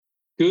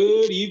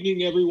Good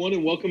evening, everyone,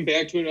 and welcome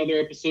back to another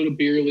episode of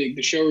Beer League,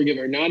 the show where we give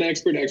our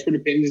non-expert expert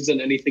opinions on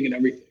anything and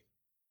everything.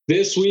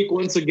 This week,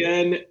 once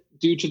again,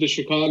 due to the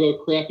Chicago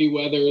crappy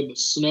weather, the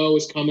snow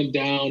is coming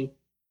down.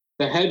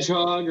 The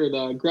hedgehog or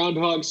the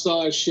groundhog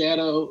saw a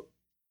shadow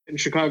in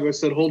Chicago,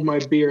 said, "Hold my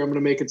beer, I'm going to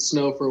make it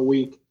snow for a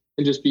week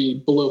and just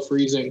be below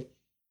freezing."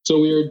 So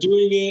we are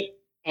doing it.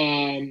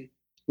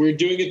 We're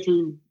doing it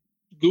through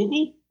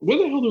Google. What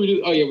the hell do we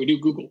do? Oh, yeah, we do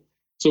Google.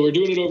 So we're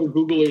doing it over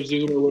Google or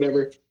Zoom or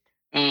whatever.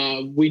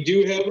 We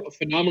do have a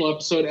phenomenal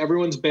episode.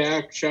 Everyone's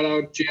back. Shout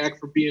out Jack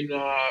for being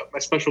my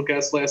special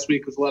guest last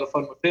week. It was a lot of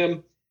fun with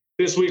him.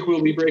 This week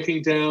we'll be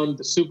breaking down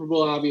the Super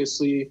Bowl,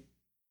 obviously.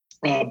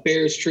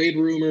 Bears trade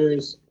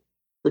rumors.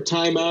 For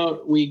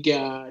timeout, we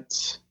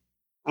got,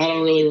 I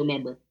don't really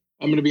remember.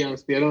 I'm going to be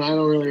honest with you. I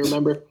don't really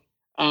remember.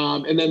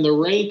 And then the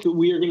rank,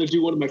 we are going to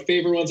do one of my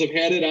favorite ones. I've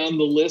had it on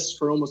the list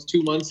for almost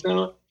 2 months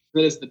now.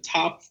 That is the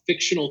top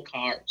fictional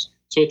cars.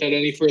 So without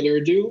any further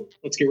ado,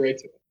 let's get right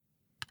to it.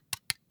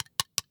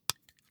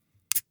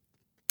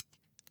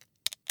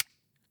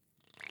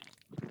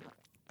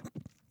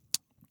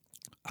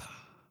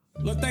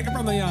 Let's take it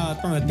from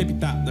the tippy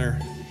top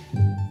there.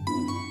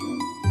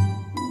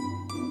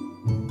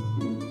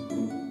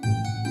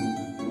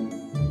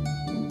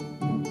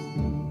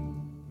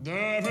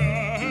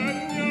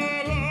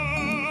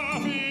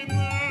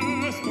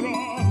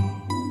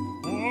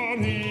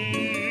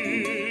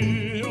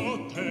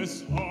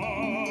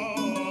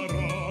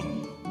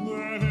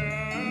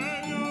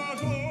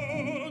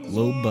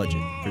 Low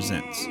Budget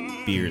presents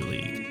Beer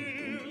League.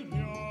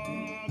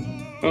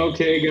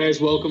 Okay,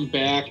 guys, welcome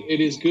back. It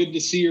is good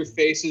to see your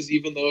faces,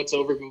 even though it's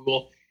over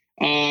Google.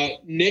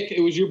 Nick, it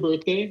was your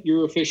birthday.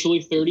 You're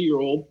officially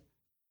 30-year-old.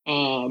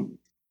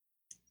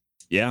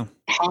 Yeah.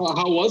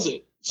 How was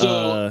it?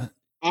 So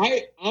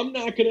I'm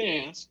not going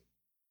to ask,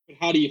 but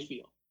how do you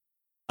feel?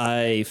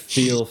 I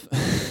feel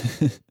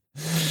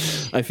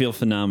I feel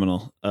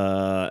phenomenal.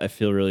 I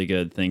feel really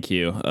good. Thank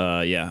you.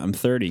 Yeah, I'm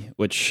 30,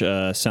 which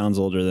sounds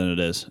older than it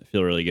is. I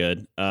feel really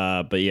good.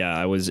 But yeah,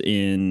 I was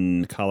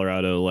in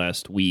Colorado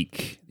last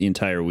week, the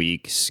entire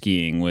week,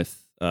 skiing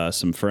with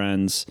some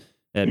friends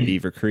at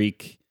Beaver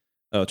Creek.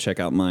 Oh, check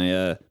out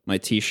my my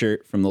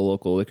T-shirt from the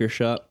local liquor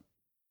shop.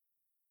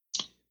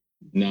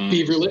 Nice.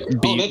 Beaver Liquor.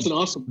 Oh, that's an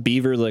awesome.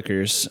 Beaver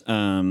Liquors That's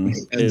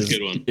a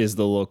good one. Is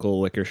the local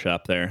liquor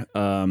shop there.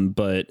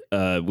 But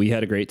we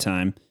had a great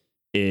time.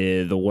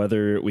 The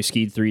weather, we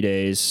skied 3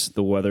 days.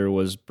 The weather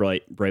was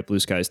bright blue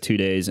skies 2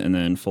 days, and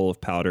then full of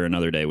powder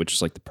another day, which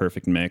is like the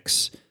perfect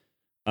mix.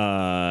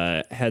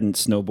 Hadn't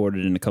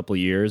snowboarded in a couple of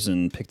years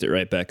and picked it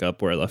right back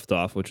up where I left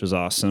off, which was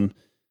awesome.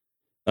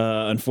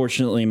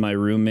 Unfortunately, my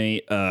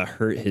roommate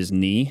hurt his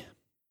knee.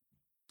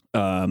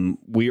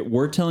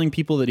 We're telling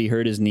people that he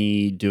hurt his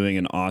knee doing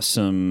an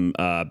awesome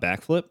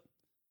backflip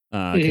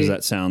because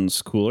that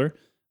sounds cooler.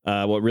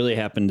 What really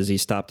happened is he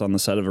stopped on the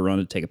side of a run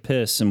to take a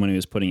piss, and when he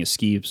was putting his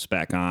skis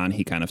back on,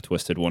 he kind of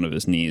twisted one of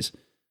his knees.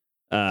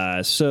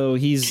 So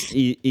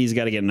he's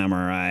got to get an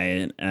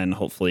MRI, and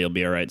hopefully he'll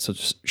be all right. So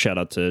just shout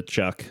out to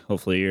Chuck.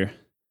 Hopefully you're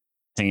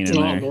hanging in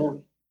there.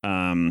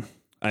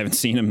 I haven't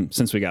seen him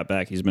since we got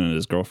back. He's been at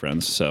his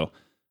girlfriend's, so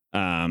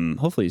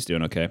hopefully he's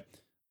doing okay.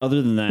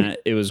 Other than that,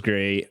 it was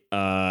great.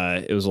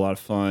 It was a lot of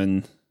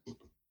fun.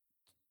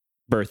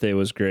 Birthday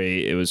was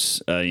great. It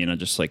was,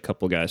 just like a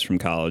couple guys from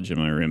college and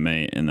my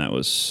roommate, and that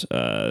was,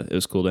 it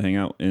was cool to hang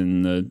out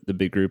in the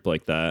big group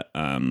like that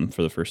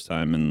for the first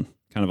time in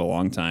kind of a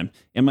long time,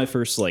 and my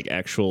first like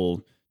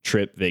actual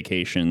trip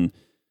vacation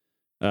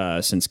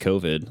since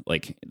COVID,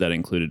 like that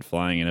included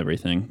flying and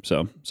everything.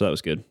 So that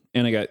was good,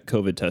 and I got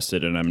COVID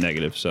tested and I'm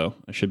negative, so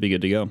I should be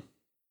good to go.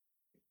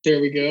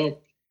 There we go.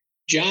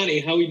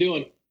 Johnny, how we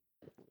doing?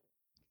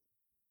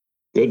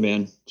 Good,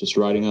 man. Just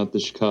riding out the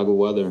Chicago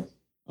weather.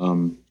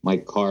 My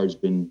car's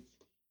been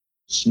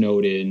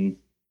snowed in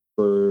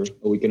for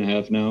a week and a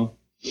half now.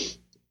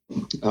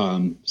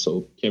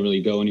 So can't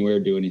really go anywhere,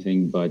 do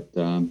anything, but,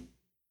 I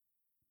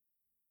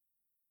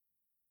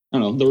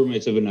don't know. The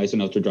roommates have been nice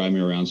enough to drive me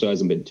around, so it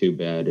hasn't been too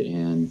bad.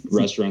 And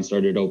restaurants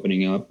started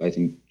opening up, I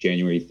think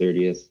January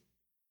 30th.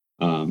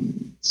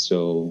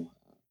 So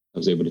I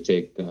was able to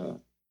take,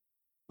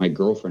 my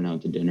girlfriend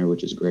out to dinner,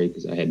 which is great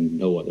because I had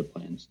no other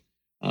plans.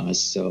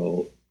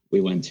 So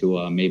we went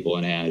to Maple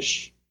and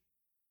Ash.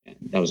 And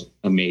that was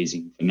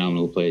amazing,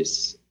 phenomenal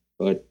place.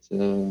 But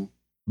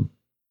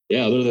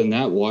yeah, other than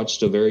that,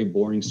 watched a very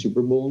boring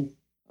Super Bowl.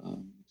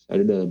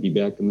 Excited to be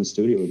back in the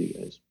studio with you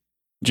guys.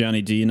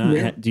 Johnny, do you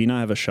not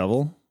have a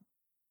shovel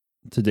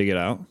to dig it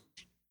out?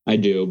 I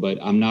do, but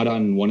I'm not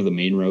on one of the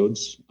main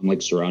roads. I'm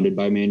like surrounded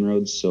by main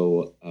roads,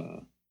 so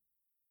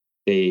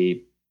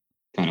they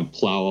kind of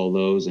plow all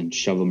those and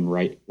shove them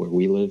right where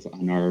we live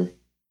on our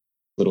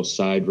little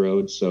side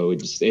road. So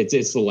it's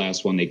the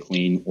last one they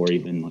clean, or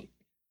even like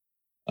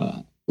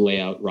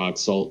lay out rock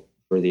salt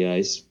for the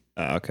ice.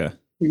 Okay. So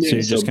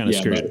you're just kind of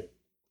screwed.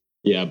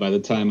 By the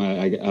time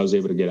I was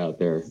able to get out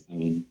there, I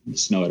mean, the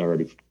snow had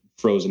already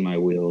frozen my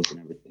wheels and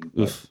everything.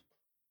 But,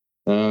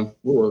 we're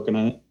working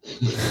on it.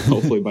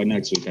 Hopefully by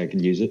next week I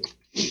can use it.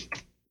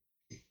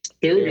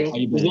 There we Yeah, go. how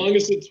you been?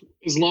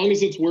 As long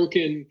as it's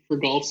working for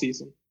golf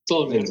season. That's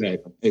all that matters.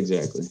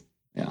 Exactly.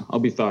 Yeah, I'll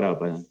be thought out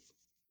by then.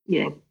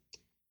 Yeah.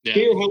 Yeah.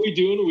 Here, how we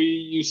doing?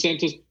 You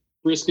sent us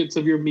briskets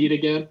of your meat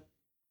again.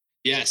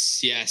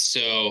 Yes.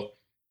 So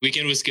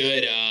weekend was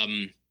good.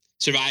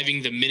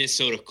 Surviving the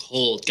Minnesota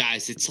cold,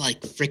 guys. It's like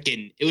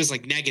it was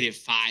like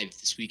 -5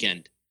 this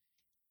weekend,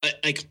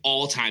 like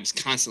all times,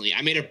 constantly.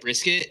 I made a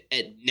brisket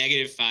at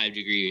 -5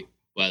 degree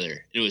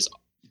weather. It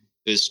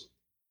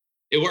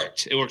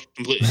worked. It worked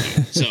completely.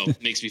 So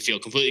it makes me feel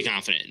completely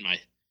confident in my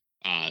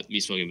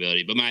meat smoking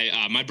ability. But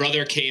my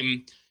brother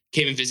came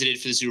and visited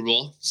for the Super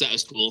Bowl, so that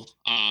was cool.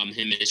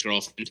 Him and his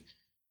girlfriend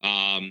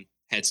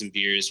had some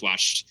beers,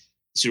 watched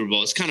the Super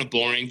Bowl. It's kind of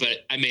boring,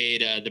 but I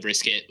made the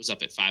brisket. Was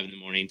up at 5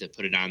 a.m. to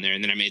put it on there,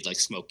 and then I made like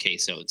smoked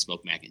queso and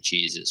smoked mac and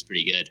cheese. It was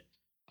pretty good.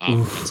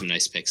 Got some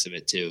nice pics of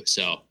it too.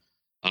 So,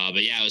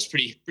 but yeah, it was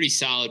pretty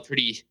solid,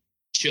 pretty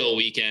chill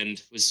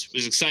weekend. Was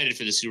excited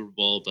for the Super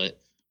Bowl,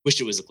 but wished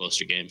it was a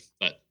closer game.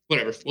 But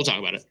whatever, we'll talk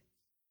about it.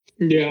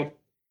 Yeah.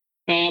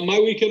 My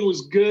weekend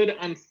was good.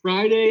 On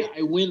Friday,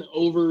 I went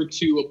over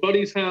to a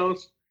buddy's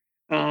house.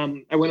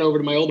 I went over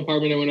to my old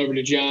apartment. I went over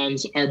to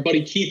John's. Our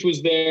buddy Keith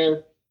was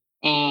there,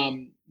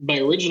 my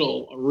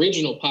original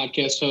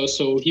podcast host.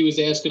 So he was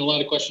asking a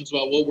lot of questions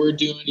about what we're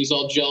doing. He's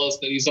all jealous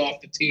that he's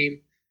off the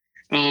team.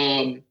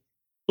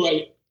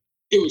 But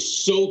it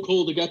was so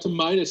cold. It got to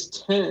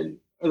 -10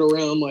 at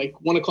around like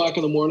 1 o'clock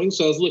in the morning.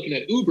 So I was looking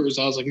at Ubers.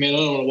 I was like, man, I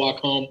don't want to walk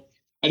home.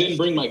 I didn't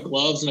bring my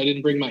gloves and I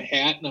didn't bring my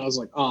hat. And I was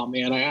like, oh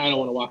man, I don't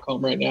want to walk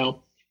home right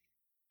now.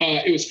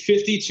 It was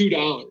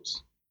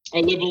 $52. I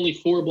live only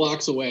 4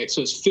 blocks away.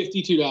 So it's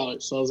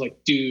 $52. So I was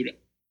like, dude,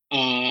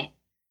 I'm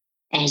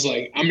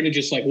going to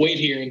just like wait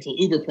here until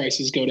Uber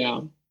prices go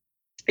down.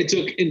 It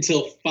took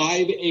until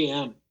 5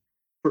 a.m.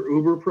 for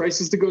Uber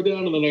prices to go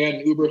down. And then I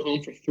got an Uber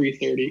home for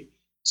 $3.30.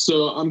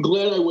 So I'm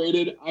glad I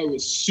waited. I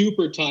was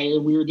super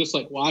tired. We were just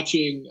like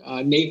watching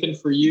Nathan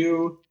For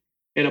You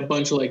and a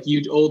bunch of like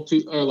old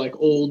Key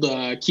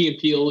and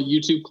Peele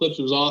YouTube clips.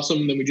 It was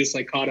awesome. Then we just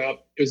like caught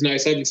up. It was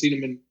nice. I haven't seen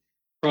him in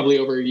probably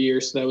over a year,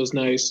 so that was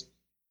nice.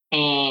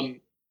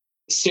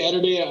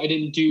 Saturday, I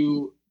didn't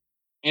do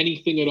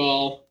anything at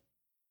all.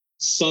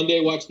 Sunday,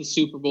 watched the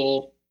Super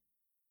Bowl.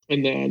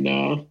 And then,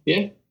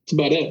 that's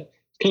about it.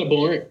 It's kind of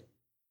boring.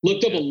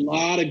 Looked up a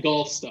lot of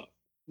golf stuff,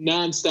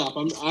 nonstop.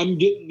 I'm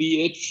getting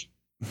the itch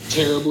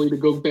terribly to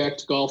go back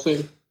to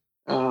golfing.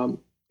 And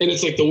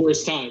it's like the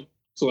worst time.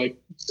 So like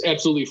it's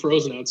absolutely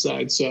frozen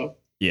outside. So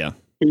yeah.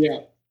 But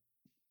yeah.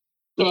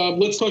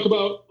 Let's talk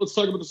about the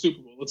Super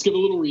Bowl. Let's give a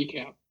little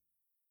recap.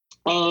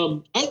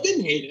 I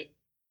didn't hate it.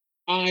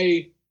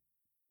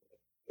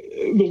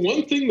 The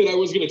one thing that I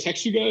was going to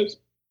text you guys,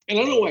 and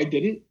I don't know why I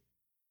didn't.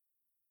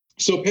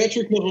 So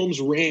Patrick Mahomes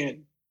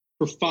ran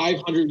for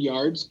 500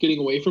 yards, getting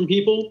away from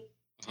people.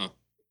 Uh-huh.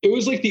 It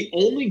was like the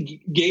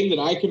only game that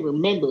I can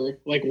remember,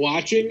 like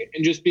watching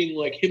and just being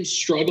like him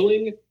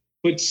struggling,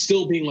 but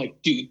still being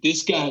like, dude,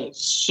 this guy is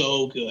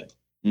so good.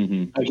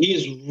 Mm-hmm. Like he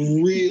is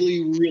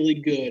really, really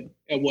good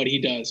at what he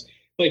does.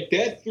 Like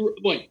that,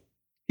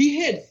 he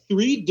had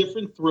 3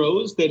 different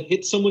throws that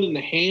hit someone in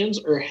the hands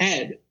or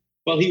head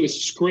while he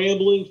was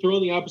scrambling,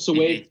 throwing the opposite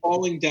way,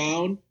 falling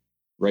down.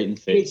 Right in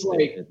the face. It's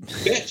like,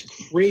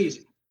 that's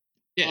crazy.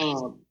 Yeah.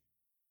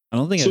 I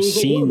don't think So I've it was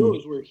seen. like one of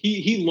those where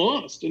he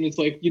lost, and it's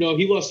like,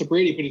 he lost to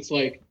Brady, but it's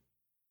like,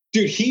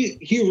 dude, he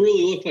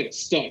really looked like a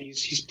stud.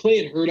 He's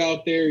playing hurt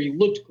out there. He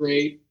looked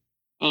great.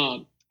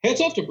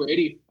 Hats off to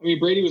Brady. I mean,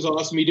 Brady was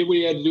awesome. He did what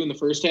he had to do in the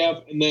first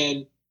half, and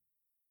then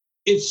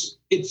it's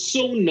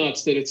so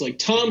nuts that it's like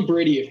Tom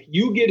Brady. If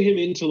you get him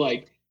into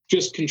like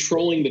just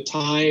controlling the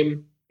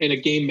time in a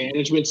game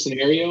management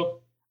scenario,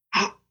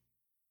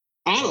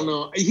 I don't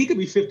know. He could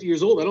be 50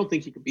 years old. I don't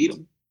think he could beat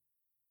him.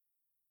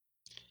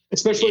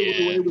 Especially with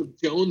the way with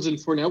Jones and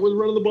Fournette was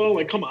running the ball.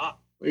 Like, come on.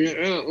 Like,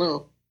 I don't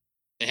know.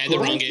 They had the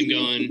run game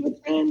going.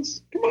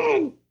 Come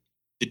on.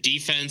 The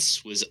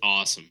defense was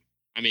awesome.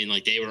 I mean,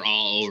 like they were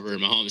all over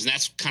Mahomes, and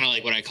that's kind of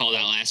like what I called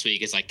out last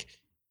week. It's like,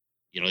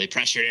 they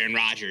pressured Aaron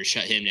Rodgers,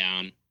 shut him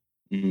down.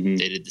 Mm-hmm.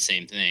 They did the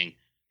same thing.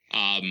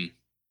 I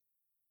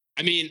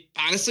mean,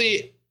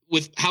 honestly,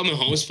 with how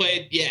Mahomes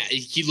played, yeah,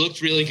 he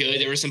looked really good.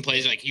 There were some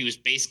plays like he was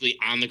basically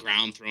on the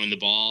ground throwing the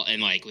ball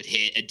and like would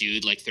hit a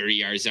dude like 30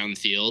 yards down the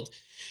field.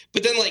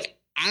 But then like,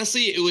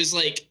 honestly, it was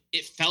like,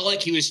 it felt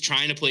like he was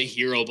trying to play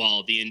hero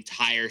ball the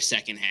entire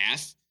second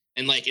half.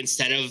 And like,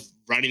 instead of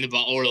running the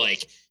ball or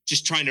like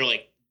just trying to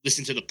like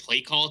listen to the play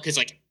call, because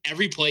like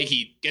every play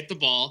he'd get the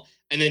ball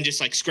and then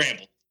just like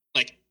scramble.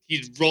 Like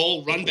he'd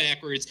run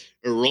backwards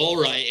or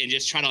roll right and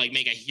just try to like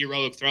make a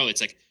heroic throw.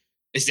 It's like,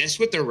 is this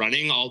what they're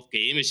running all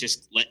game? Is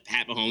just let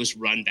Pat Mahomes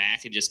run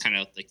back and just kind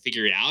of like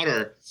figure it out?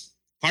 Or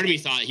part of me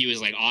thought he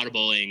was like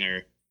audibling,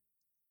 or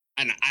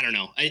I don't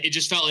know. It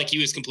just felt like he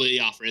was completely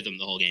off rhythm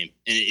the whole game,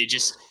 and it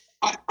just.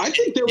 I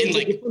think there was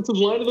the defensive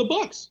line of the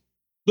Bucs.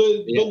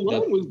 The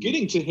line was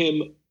getting to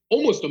him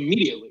almost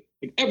immediately,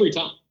 like every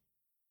time.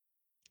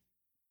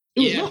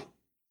 It was not.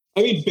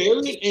 I mean,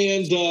 Barrett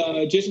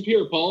and Jason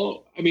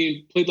Pierre-Paul,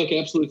 played like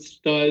absolute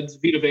studs.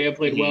 Vita Vea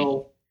played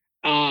well.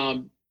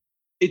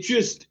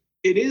 It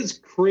is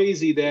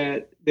crazy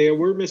that they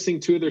were missing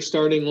two of their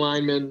starting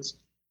linemen.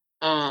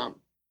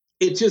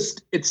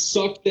 It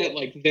sucked that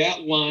like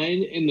that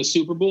line in the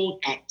Super Bowl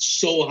got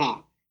so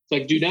hot. It's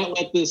like, do not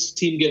let this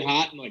team get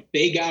hot. And like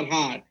they got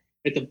hot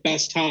at the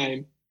best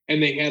time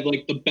and they had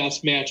like the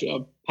best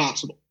matchup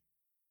possible.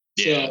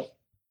 Yeah. So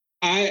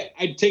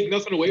I'd take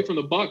nothing away from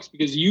the Bucs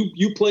because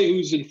you play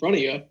who's in front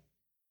of you.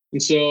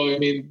 And so, I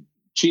mean,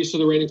 Chiefs are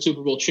the reigning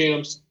Super Bowl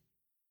champs.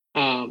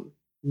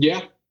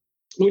 Yeah.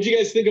 What'd you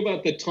guys think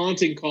about the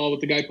taunting call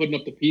with the guy putting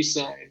up the peace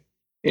sign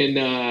in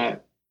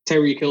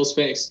Tyreek Hill's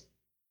face?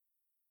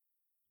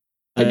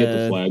 I get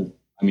the flag.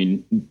 I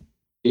mean,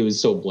 it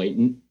was so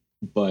blatant,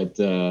 but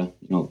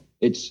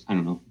it's, I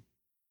don't know.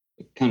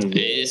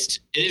 It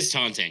is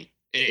taunting.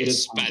 It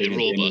is by the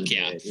rule book,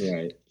 yeah.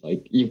 Right.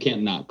 Like you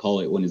can't not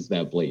call it when it's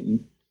that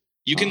blatant.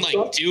 You can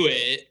do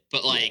it,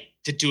 but like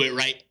to do it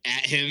right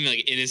at him,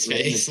 like in his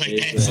face, like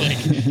that's like.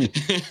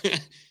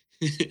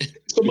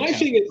 So my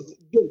thing is,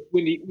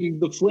 when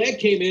the flag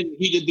came in,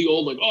 he did the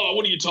old like, "Oh,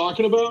 what are you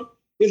talking about?"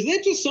 Is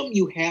that just something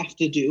you have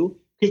to do?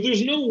 Because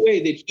there's no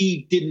way that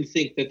he didn't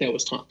think that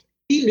was taunting.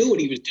 He knew what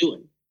he was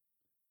doing.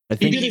 I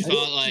think he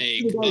thought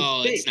like,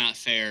 "Oh, it's not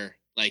fair."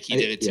 Like he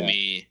did it to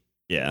me.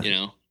 Yeah,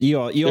 you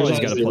always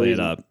got to play it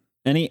up.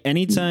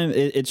 Anytime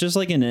it's just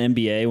like in the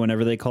NBA,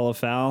 whenever they call a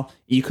foul,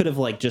 you could have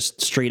like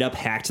just straight up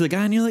hacked the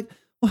guy, and you're like,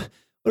 "What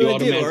do I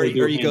do?" Or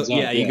you go,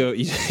 you go,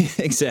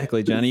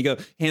 exactly, Johnny. You go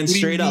hands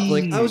straight up,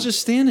 like I was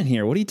just standing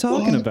here. What are you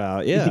talking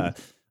about? Yeah.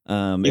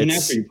 Even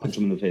after you punch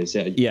him in the face,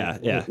 yeah.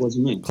 It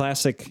wasn't me.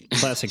 Classic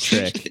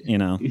trick.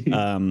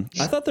 I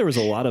thought there was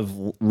a lot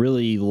of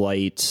really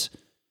light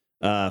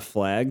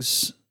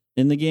flags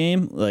in the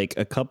game, like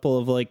a couple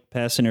of like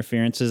pass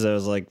interferences. I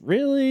was like,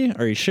 really?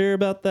 Are you sure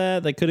about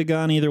that? That could have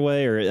gone either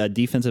way, or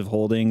defensive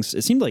holdings.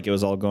 It seemed like it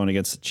was all going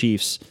against the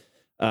Chiefs,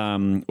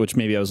 which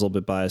maybe I was a little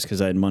bit biased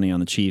because I had money on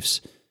the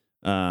Chiefs.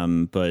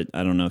 But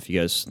I don't know if you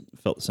guys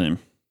felt the same.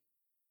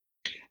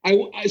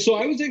 So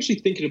I was actually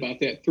thinking about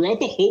that throughout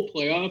the whole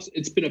playoffs.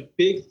 It's been a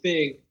big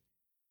thing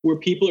where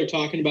people are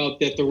talking about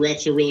that the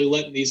refs are really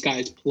letting these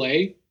guys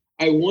play.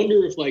 I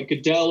wonder if like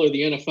Goodell or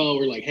the NFL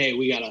were like, "Hey,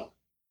 we gotta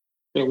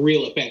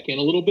reel it back in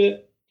a little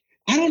bit."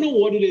 I don't know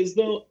what it is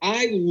though.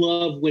 I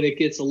love when it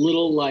gets a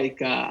little like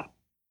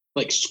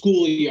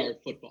schoolyard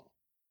football.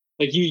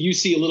 Like you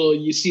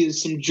see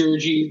some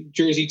jersey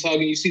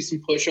tugging, you see some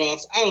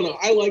push-offs. I don't know.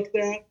 I like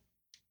that.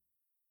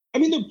 I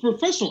mean, they're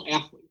professional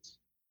athletes.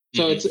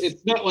 So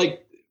it's not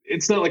like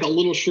a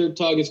little shirt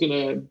tug is going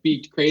to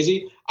be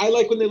crazy. I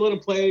like when they let them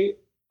play.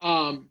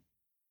 I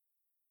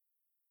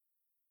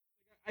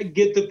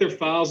get that they're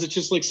fouls. It's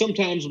just like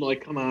sometimes I'm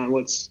like, come on,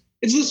 it's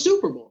the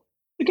Super Bowl.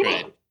 Like, come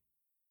on.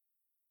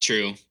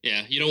 True.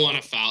 Yeah, you don't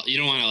want to foul. You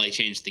don't want to like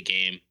change the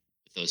game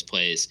with those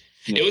plays.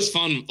 Yeah. It was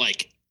fun.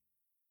 Like,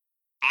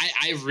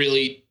 I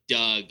really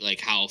dug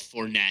like how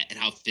Fournette and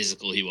how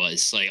physical he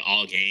was like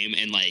all game,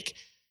 and like.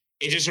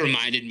 It just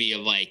reminded me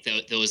of like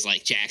those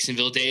like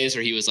Jacksonville days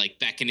where he was like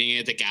beckoning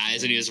at the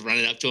guys and he was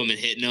running up to them and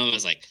hitting them. I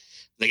was like,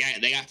 they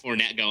got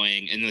Fournette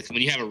going, and like,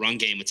 when you have a run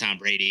game with Tom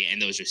Brady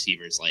and those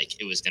receivers, like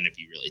it was going to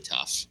be really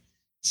tough.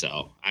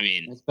 So I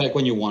mean, that's back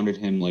when you wanted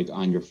him like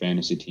on your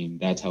fantasy team.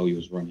 That's how he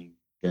was running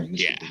during the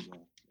Super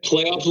Bowl.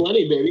 Playoff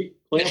Lenny, baby.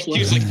 Playoff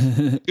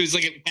Lenny. He was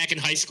like back in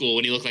high school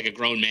when he looked like a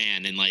grown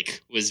man and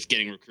like was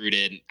getting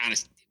recruited.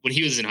 Honestly, when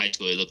he was in high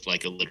school, he looked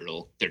like a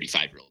literal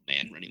 35-year-old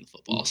man running the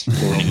footballs.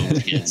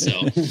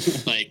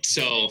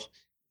 So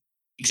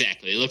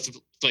exactly. It looked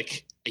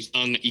like a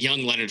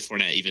young Leonard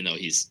Fournette, even though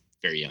he's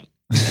very young.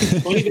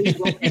 Funny that you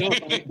brought that up.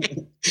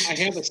 I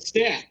have a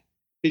stat.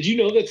 Did you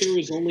know that there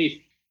was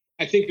only,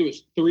 I think it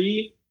was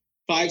 3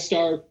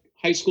 5-star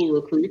high school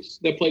recruits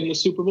that played in the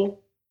Super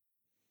Bowl?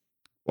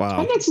 Wow.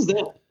 How nuts is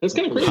that? That's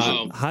kind of crazy.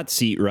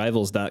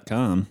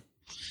 Hotseatrivals.com.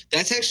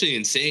 That's actually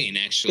insane,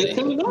 actually. That's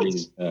kind of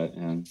nuts.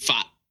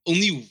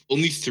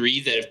 Only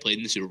 3 that have played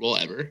in the Super Bowl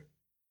ever?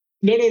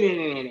 No.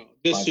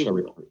 This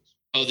Super Bowl.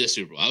 Oh, this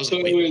Super Bowl. I was so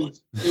it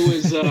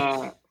was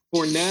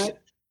Fournette,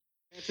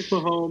 Patrick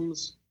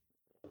Mahomes,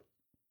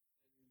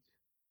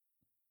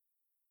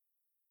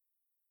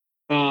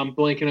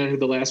 blanking on who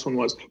the last one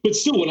was. But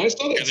still, when I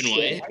saw that, Kevin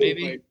White,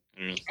 maybe?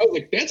 I was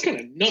like, that's kind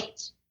of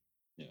nuts.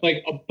 Yeah.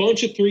 Like a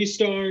bunch of 3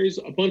 stars,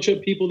 a bunch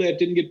of people that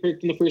didn't get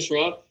picked in the first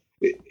round.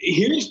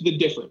 Here's the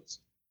difference.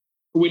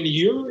 When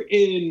you're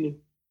in,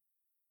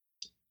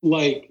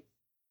 like,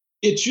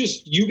 it's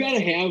just, you got to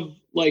have,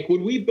 like,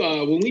 when we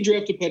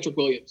drafted Patrick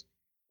Williams,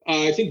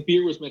 I think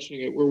Beer was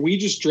mentioning it, where we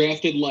just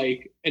drafted,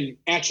 like, an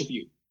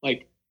attribute.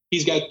 Like,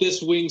 he's got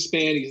this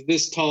wingspan, he's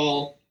this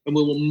tall, and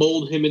we will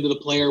mold him into the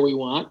player we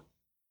want.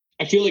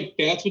 I feel like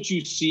that's what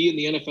you see in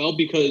the NFL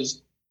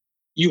because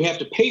you have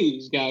to pay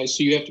these guys,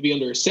 so you have to be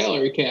under a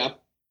salary cap.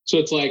 So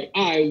it's like,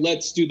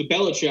 let's do the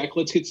Belichick.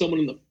 Let's get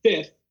someone in the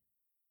 5th,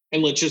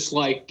 and let's just,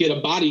 like, get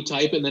a body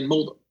type and then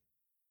mold them.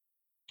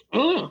 I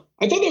don't know.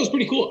 I thought that was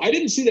pretty cool. I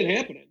didn't see that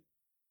happening,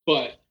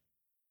 but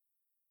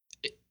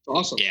it's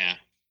awesome. Yeah.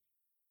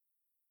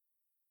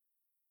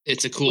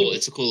 It's a cool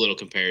little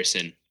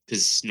comparison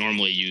because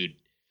normally you'd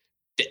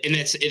And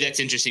that's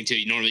interesting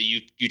too.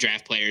 Normally you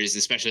draft players,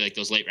 especially like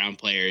those late round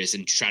players,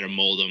 and try to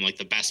mold them. Like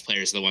the best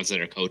players are the ones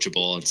that are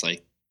coachable. It's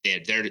like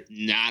they're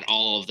not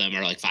all of them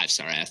are like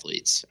 5-star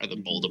athletes, are the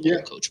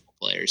moldable, coachable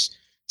players.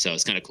 So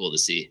it's kind of cool to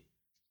see.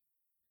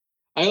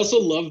 I also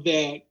love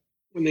that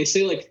when they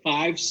say like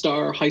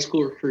 5-star high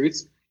school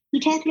recruits,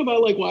 you're talking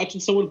about like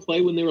watching someone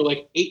play when they were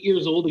like 8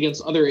 years old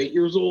against other 8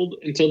 years old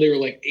until they were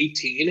like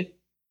 18.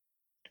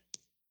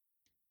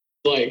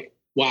 Like,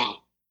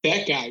 wow,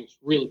 that guy was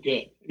really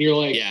good. And you're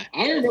like,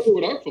 I remember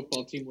what our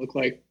football team looked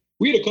like.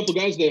 We had a couple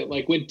guys that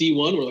like went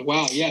D1. We're like,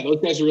 wow, yeah,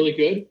 those guys are really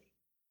good.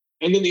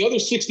 And then the other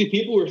 60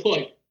 people were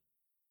like,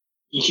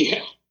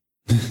 yeah,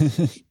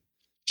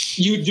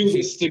 you do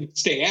this to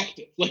stay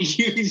active. Like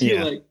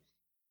you're like,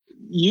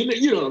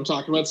 you know what I'm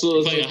talking about.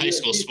 So playing like, a high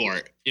school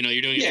sport,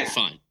 you're doing it for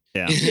fun.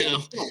 Yeah.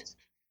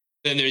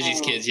 Then there's these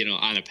kids,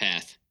 on a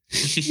path.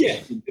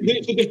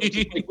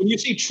 Like when you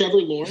see Trevor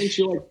Lawrence,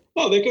 you're like,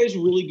 oh, that guy's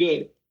really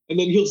good. And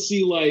then you'll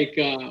see like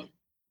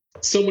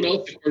someone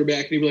else, the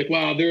quarterback, and you'll be like,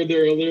 wow, they're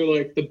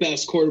like the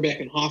best quarterback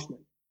in Hoffman.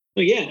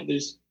 Like, yeah,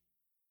 there's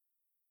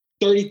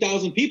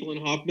 30,000 people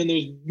in Hoffman.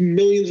 There's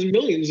millions and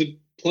millions of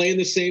playing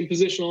the same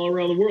position all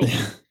around the world.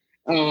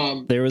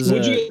 There was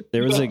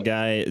a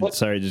guy.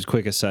 Sorry, just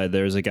quick aside.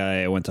 There was a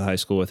guy I went to high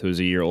school with who was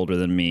a year older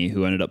than me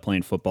who ended up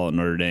playing football at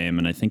Notre Dame,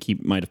 and I think he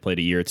might have played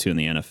a year or two in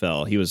the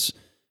NFL. He was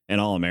an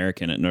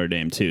All-American at Notre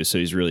Dame too, so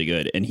he's really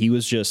good. And he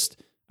was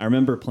just. I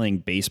remember playing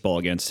baseball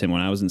against him when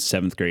I was in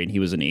 7th grade and he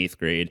was in 8th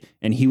grade,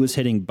 and he was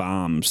hitting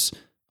bombs,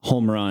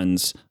 home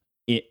runs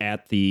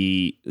at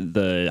the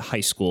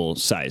high school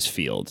size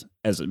field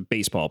as a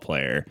baseball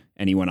player,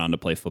 and he went on to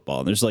play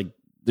football. And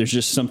there's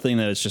just something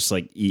that is just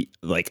like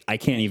I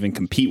can't even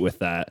compete with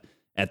that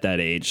at that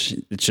age.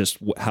 It's just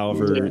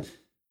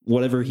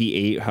whatever he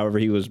ate, however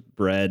he was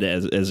bred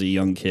as a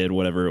young kid,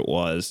 whatever it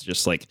was,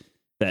 just like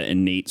that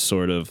innate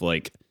sort of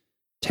like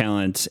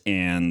talent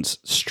and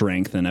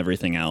strength and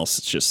everything else.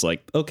 It's just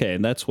like, okay,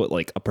 that's what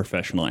like a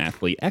professional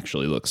athlete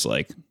actually looks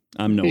like.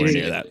 I'm nowhere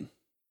near that. You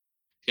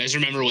guys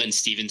remember when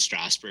Steven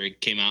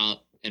Strasburg came out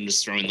and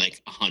was throwing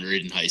like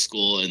 100 in high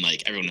school, and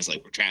like everyone was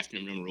like, we're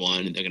drafting him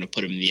 #1 and they're going to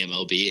put him in the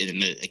MLB,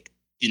 and then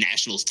the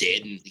Nationals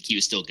did, and he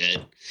was still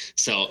good.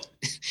 So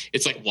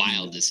it's like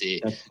wild to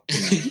see.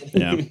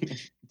 Yeah.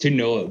 To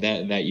know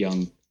that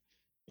young.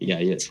 Yeah,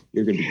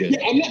 you're gonna be good.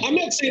 Yeah, I'm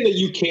not saying that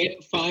you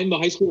can't find the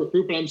high school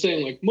recruit, but I'm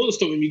saying like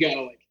most of them you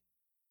gotta like.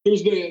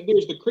 There's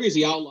the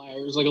crazy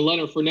outliers like a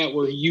Leonard Fournette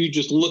where you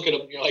just look at him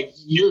and you're like,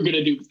 you're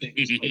gonna do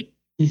things. Like,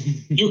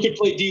 you could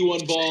play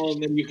D1 ball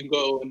and then you can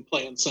go and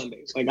play on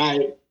Sundays. Like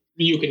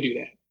you can do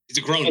that. He's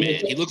a grown man.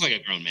 He looked like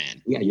a grown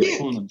man. Yeah, you're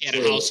calling him. He had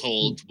a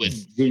household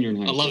with junior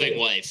a loving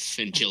wife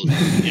and children.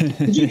 Yeah.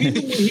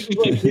 He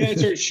was like, I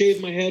started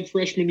shaving my head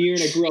freshman year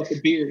and I grew out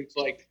the beard.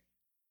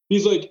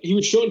 He's like, he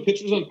was showing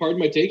pictures on Pardon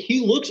My Take.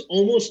 He looks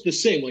almost the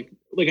same, like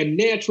a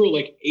natural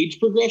like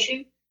age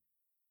progression,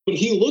 but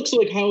he looks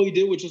like how he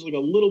did, which is like a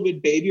little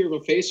bit babier of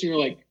a face. And you're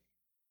like,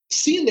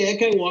 seeing that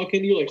guy walk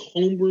into your like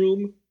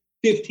homeroom,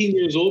 15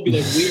 years old, be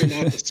like, we are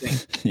not the same.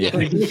 Yeah.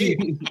 Like,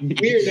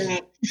 we are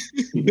not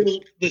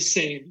built the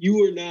same.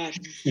 You are not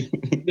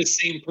the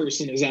same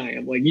person as I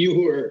am. Like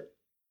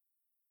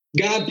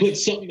God put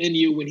something in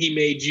you when he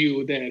made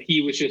you that he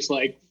was just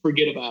like,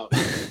 forget about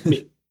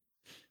me.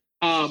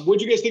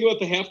 What'd you guys think about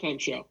the halftime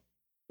show,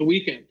 The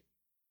Weeknd?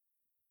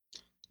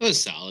 It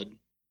was solid.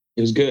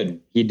 It was good.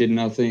 He did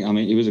nothing. I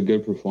mean, it was a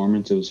good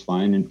performance. It was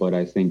fine, but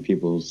I think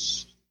people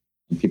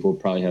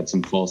probably had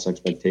some false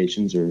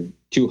expectations or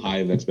too high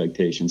of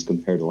expectations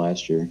compared to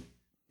last year.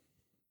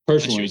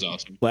 Personally, last year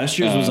was awesome. Last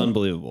year's was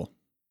unbelievable.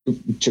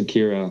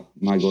 Shakira,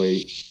 my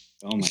boy.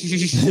 Oh my God.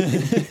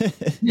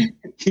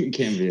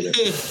 Can't beat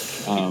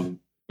it.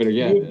 But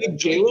yeah. You a big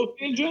J-Lo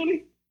fan,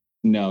 Johnny?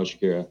 No,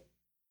 Shakira.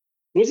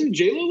 Wasn't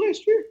J-Lo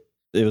last year?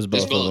 It was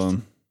both of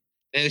them.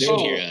 And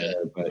Shakira.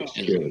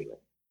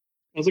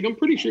 I was like, I'm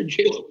pretty sure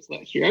J-Lo was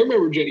last year. I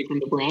remember Jenny from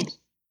the Bronx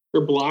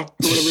or Block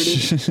or whatever it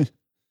is.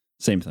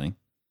 Same thing.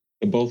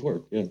 They both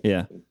work.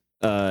 Yeah.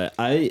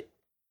 I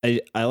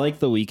like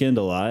The Weeknd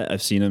a lot.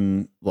 I've seen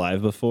him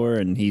live before,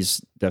 and he's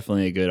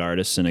definitely a good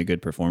artist and a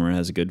good performer and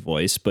has a good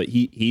voice. But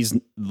he's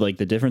like,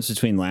 the difference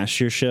between last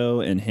year's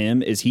show and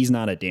him is he's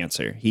not a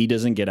dancer. He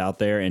doesn't get out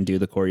there and do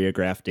the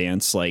choreographed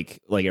dance like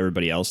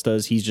everybody else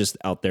does. He's just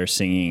out there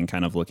singing and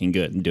kind of looking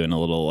good and doing a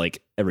little,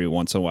 like every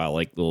once in a while,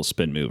 like little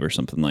spin move or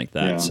something like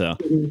that. Yeah. So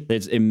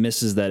it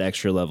misses that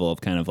extra level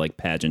of kind of like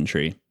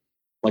pageantry,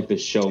 like the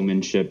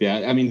showmanship.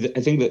 Yeah, I mean,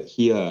 I think that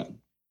he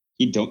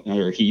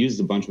used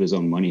a bunch of his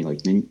own money, like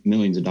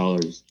millions of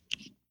dollars,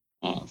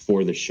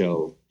 for the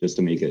show just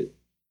to make it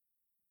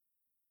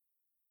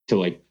to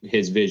like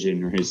his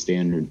vision or his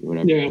standard or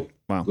whatever. Yeah,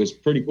 wow, it was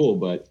pretty cool.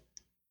 But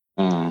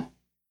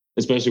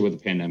especially with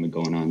the pandemic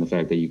going on, the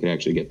fact that you could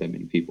actually get that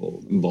many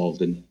people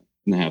involved in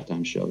the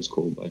halftime show is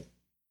cool. But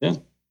yeah,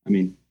 I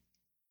mean,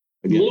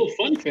 again, a little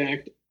fun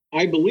fact: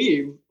 I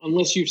believe,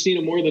 unless you've seen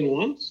him more than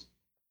once,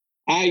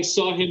 I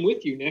saw him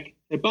with you, Nick,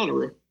 at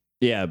Bonnaroo.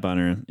 Yeah,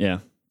 Bonnaroo. Yeah.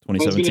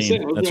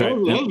 2017. That's right.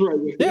 That was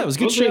right. Yeah, it was a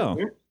good show.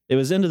 It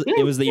was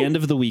the end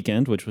of the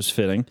weekend, which was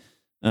fitting.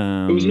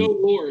 It was no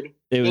Lord.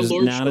 It was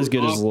Lord not as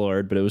good off. as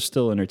Lord, but it was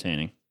still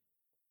entertaining.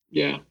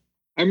 Yeah.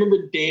 I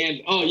remember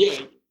Dan. Oh,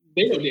 yeah.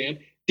 They know Dan.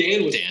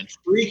 Dan was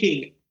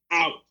freaking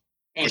out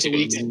at the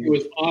weekend. It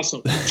was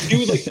awesome. He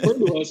would like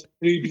turn to us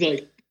and he'd be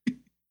like,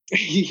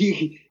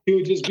 he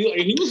would just be like,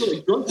 and he wasn't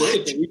like drunk or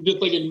anything. He was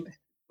just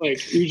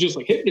he was just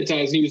like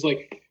hypnotized. And he was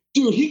like,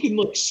 dude, he can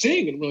like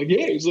sing. And we're like,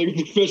 yeah, he's like a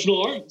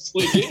professional artist.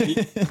 Like,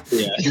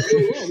 yeah.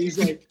 He's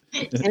like,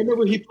 I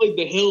remember he played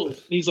The Hills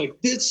and he's like,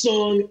 this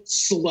song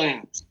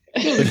slaps. I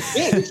was like,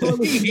 yeah, this song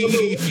was like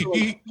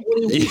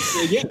 20 weeks.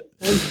 Like, yeah, it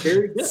sounds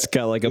very good. It's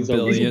got like a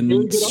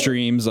billion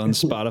streams on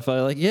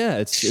Spotify. Like, yeah,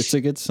 it's a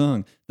good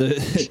song.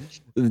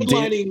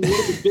 Headlining one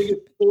of the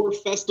biggest 4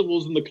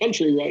 festivals in the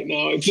country right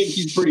now. I think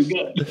he's pretty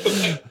good.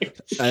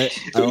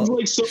 It's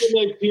like someone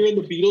like hearing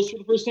the Beatles for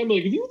the first time.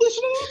 Like, have you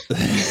listened to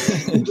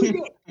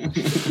that?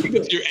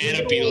 You're at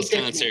a Beatles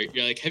concert.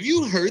 You're like, have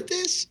you heard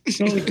this?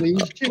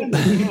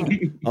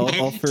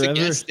 I'll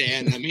forever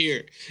Dan. I'm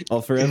here.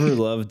 I'll forever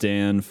love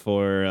Dan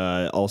for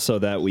also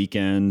that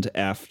weekend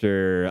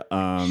after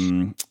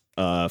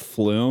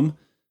Flume.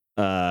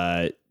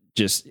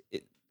 Just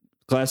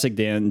classic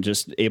Dan,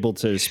 just able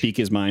to speak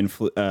his mind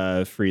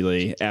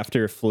freely.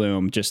 After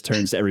Flume, just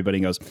turns to everybody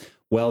and goes,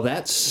 "Well,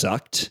 that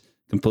sucked."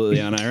 Completely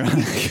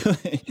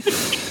unironically.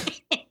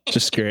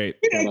 Just great.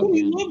 Yeah, I thought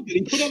he loved it.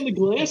 He put on the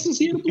glasses.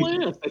 He had a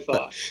blast, I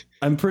thought.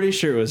 I'm pretty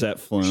sure it was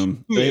at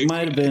Flume. It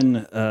might have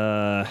been,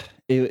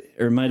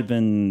 it might have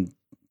been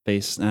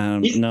Bass. No,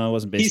 it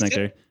wasn't Bass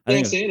Nectar.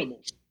 I think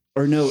Animal.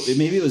 Or no,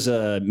 maybe it was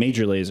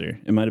Major Lazer.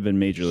 It might have been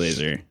Major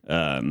Lazer.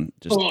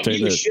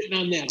 He was shitting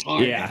on that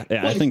hard. Yeah,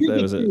 I think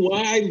that was it.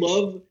 Why I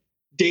love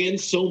Dan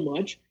so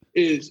much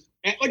is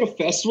at like a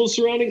festival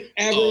surrounding,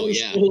 everyone's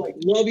so like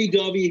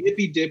lovey-dovey,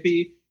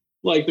 hippy-dippy.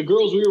 Like the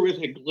girls we were with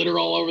had glitter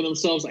all over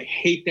themselves. I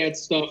hate that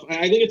stuff.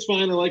 I think it's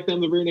fine. I like them.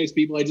 They're very nice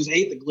people. I just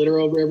hate the glitter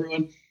over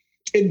everyone.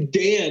 And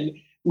Dan,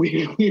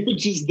 we were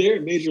just there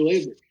at Major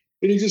Lazer.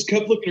 And he just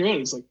kept looking around.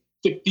 He's like,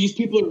 these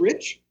people are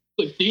rich?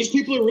 Like, these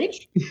people are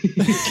rich?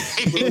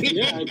 Like,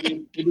 yeah, I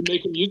mean, they've been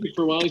making music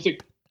for a while. He's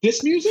like,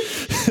 this music?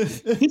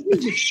 This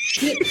music's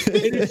shit.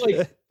 And it's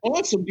like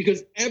awesome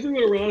because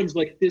everyone around him is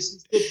like, this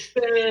is the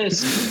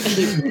best.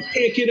 Like, you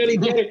can't get any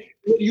better.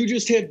 You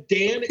just have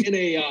Dan in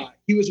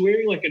he was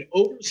wearing like an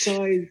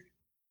oversized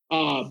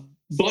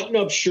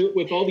button-up shirt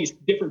with all these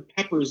different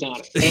peppers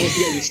on it. I don't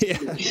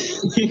know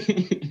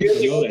if you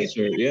guys know that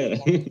shirt, yeah.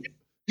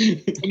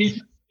 And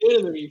he's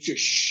standing there, he's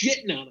just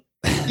shitting on it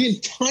the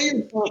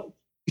entire time.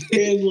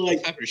 And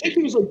like, I think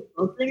he was like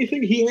drunk or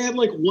anything. He had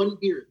like one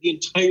beer the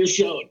entire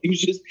show. He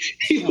was just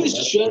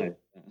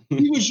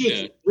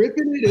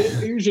ripping it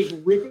in. He was just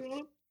ripping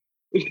on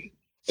it.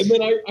 And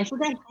then I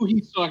forgot who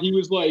he saw. He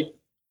was like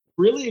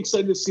really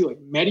excited to see like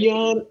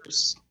Medion or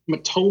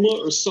Matoma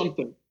or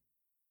something.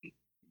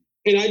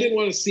 And I didn't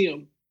want to see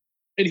him.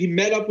 And he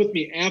met up with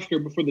me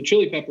before the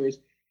Chili Peppers.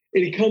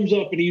 And he comes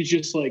up and he's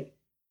just like,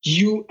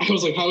 I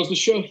was like, how was the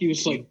show? He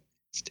was like,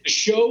 the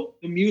show,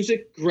 the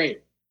music,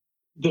 great.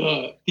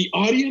 The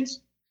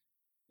audience,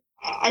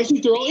 I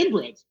think they're all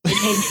inbreds. Like,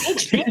 oh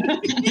my God.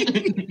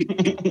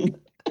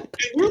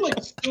 And we're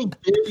like still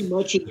very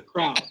much in the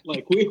crowd.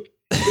 Like we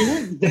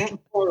weren't that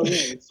far away.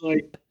 It's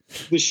like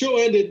the show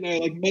ended and I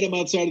like met him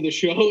outside of the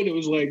show and it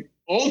was like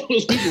all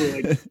those people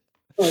were like,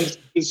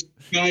 this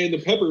guy in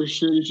the pepper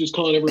shirt is just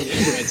calling everyone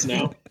inbreds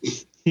now.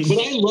 But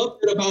I love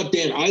it about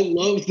Dan. I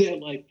love that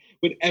like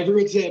when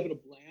everyone's having a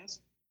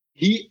blast,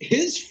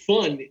 his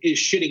fun is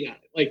shitting on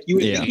it. Like you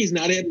would think he's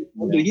not having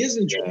fun, but he is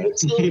enjoying it.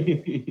 So,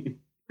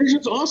 it's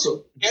just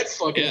awesome. That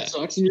fucking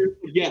sucks. And you're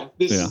you had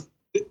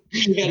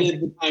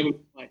the time of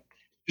like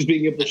just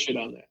being able to shit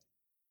on that.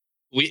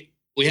 We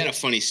had a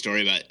funny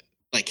story about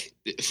like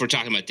if we're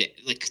talking about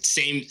like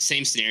same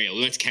scenario.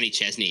 We went to Kenny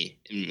Chesney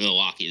in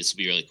Milwaukee. This will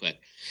be really quick,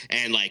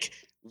 and like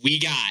we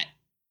got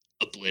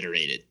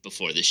obliterated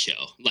before the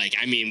show. Like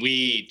I mean,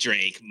 we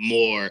drank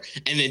more,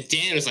 and then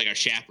Dan was like our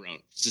chaperone.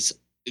 It's just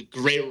a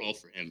great role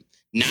for him.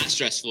 Not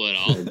stressful at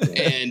all.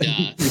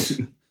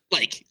 And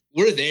like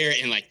we're there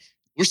and like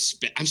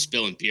I'm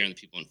spilling beer on the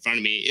people in front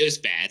of me. It was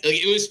bad. Like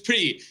it was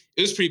pretty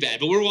bad.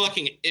 But we're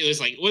walking. It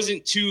was like it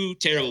wasn't too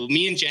terrible.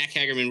 Me and Jack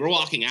Hagerman, we're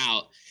walking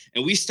out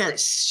and we start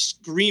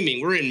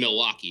screaming. We're in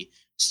Milwaukee.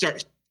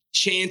 Start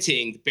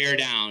chanting "Bear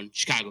Down,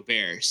 Chicago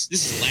Bears."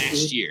 This is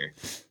last year.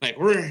 Like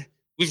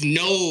we've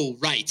no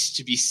right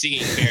to be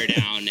singing "Bear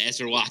Down"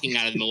 as we're walking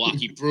out of the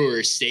Milwaukee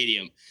Brewers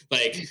Stadium.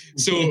 Like,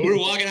 so we're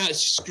walking out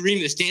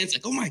screaming this. Dan's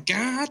like, oh my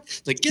God,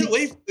 like get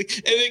away. And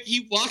like,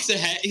 he walks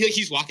ahead.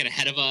 He's walking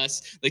ahead of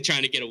us, like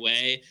trying to get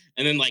away.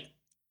 And then like a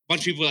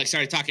bunch of people like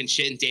started talking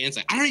shit and Dan's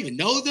like, I don't even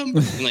know them.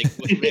 And like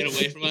ran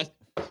away from us.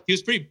 He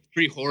was pretty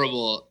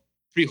horrible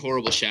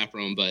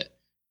chaperone, but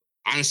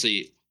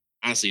honestly,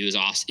 he was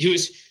awesome.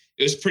 It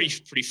was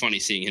pretty funny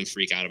seeing him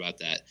freak out about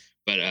that.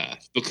 But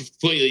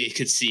completely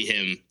could see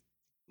him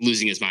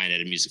losing his mind at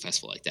a music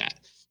festival like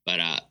that. But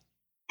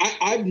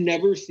I've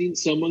never seen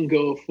someone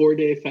go a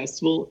 4-day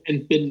festival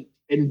and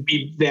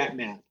be that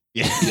mad.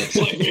 Yeah.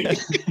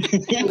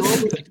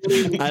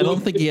 I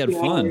don't think he had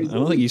fun. I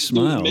don't think he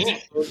smiled.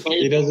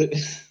 He doesn't.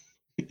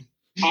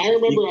 I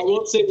remember, I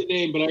won't say the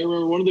name, but I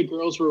remember one of the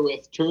girls we're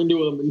with turned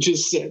to him and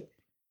just said,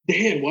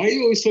 "Dan, why are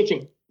you always such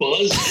a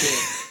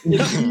buzzkill?" He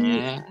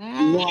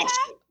lost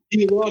it.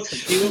 He lost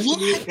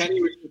it.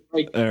 Kenny was just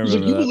like, he's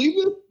like, "You believe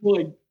it?"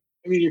 Like,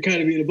 I mean, you're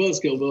kind of being a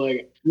buzzkill, but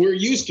like, we're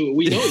used to it.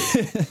 We know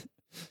you.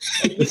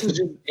 Like, this is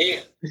just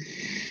Dan.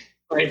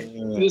 Like,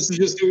 this is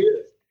just who he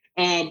is.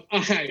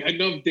 I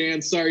love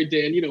Dan. Sorry,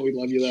 Dan. You know we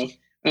love you though.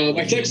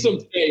 I texted him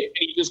today, and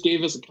he just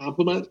gave us a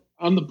compliment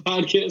on the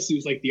podcast. He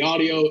was like, "The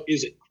audio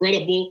is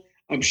incredible.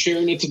 I'm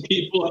sharing it to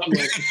people." I'm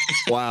like,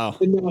 wow,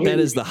 that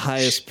is the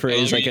highest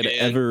praise I could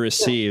ever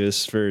receive,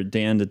 is for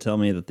Dan to tell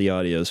me that the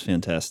audio is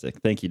fantastic.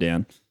 Thank you,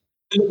 Dan.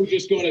 And then we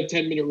just go on a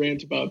 10-minute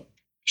rant about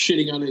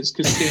shitting on his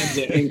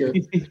Costanza anger.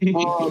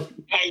 All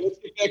right, let's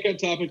get back on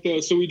topic though.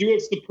 So we do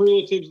have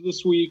superlatives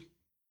this week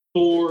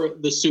for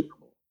the Super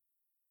Bowl.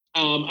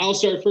 I'll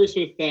start first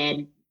with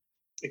it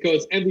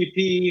goes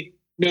MVP.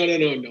 No,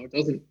 it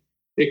doesn't.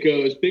 It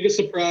goes biggest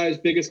surprise,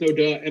 biggest no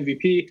duh,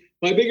 MVP.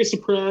 My biggest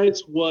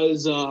surprise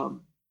was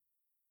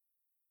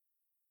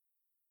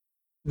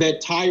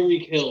that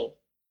Tyreek Hill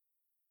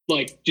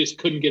just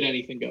couldn't get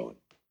anything going.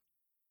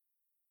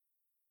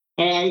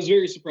 I was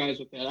very surprised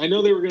with that. I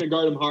know they were going to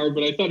guard him hard,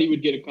 but I thought he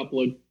would get a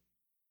couple of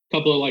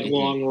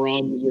long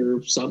runs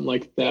or something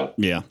like that.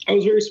 Yeah, I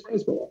was very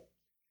surprised by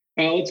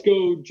that. Let's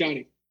go,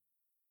 Johnny.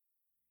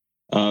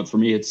 For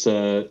me, it's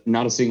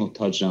not a single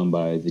touchdown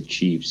by the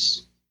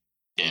Chiefs.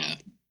 Yeah,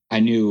 I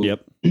knew.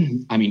 Yep.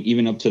 I mean,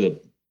 even up to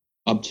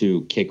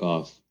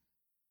kickoff,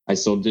 I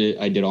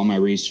did all my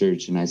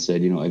research, and I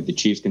said, if the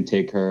Chiefs can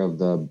take care of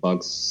the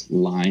Bucs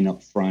line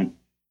up front,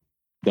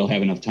 they'll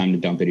have enough time to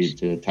dump it either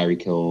to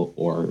Tyreek Hill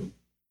or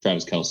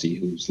Travis Kelce,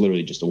 who's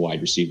literally just a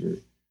wide receiver,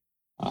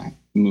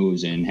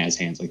 moves and has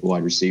hands like a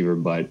wide receiver.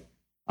 But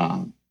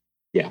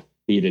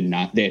he did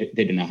not. They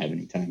did not have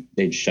any time.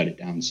 They just shut it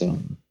down. So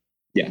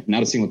yeah,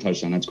 not a single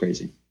touchdown. That's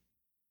crazy.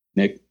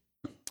 Nick.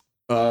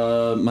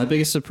 My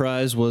biggest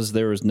surprise was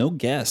there was no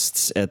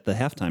guests at the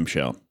halftime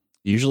show.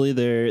 Usually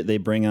they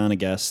bring on a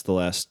guest the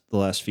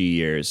last few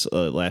years.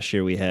 Last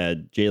year we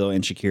had J-Lo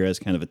and Shakira as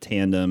kind of a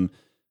tandem.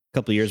 A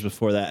couple of years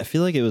before that, I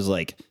feel like it was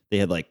like they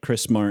had like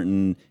Chris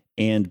Martin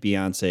and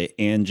Beyonce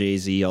and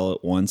Jay-Z all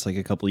at once, like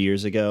a couple of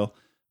years ago.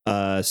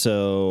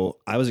 So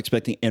I was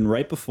expecting, and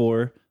right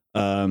before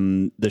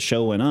the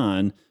show went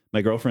on,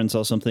 my girlfriend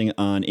saw something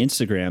on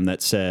Instagram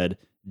that said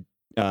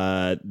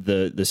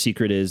the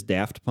secret is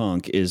Daft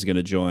Punk is going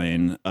to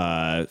join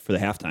for the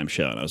halftime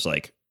show, and I was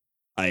like,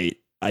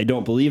 I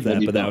don't believe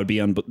that, but that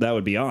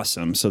would be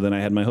awesome. So then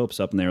I had my hopes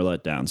up, and they were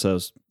let down. So that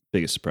was the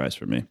biggest surprise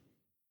for me.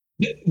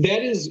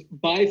 That is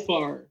by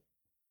far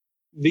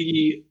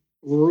the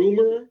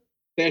rumor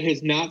that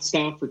has not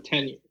stopped for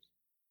 10 years.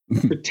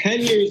 For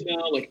 10 years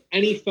now, like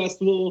any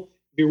festival,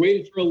 if you're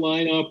waiting for a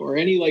lineup or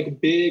any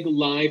like big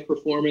live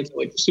performance,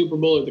 like the Super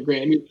Bowl or the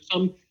Grammys or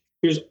something,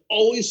 there's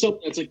always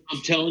something that's like,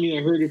 I'm telling you,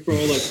 I heard it from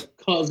like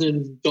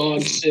cousins,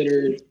 dog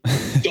sitters,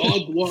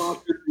 dog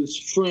walker's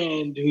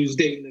friend who's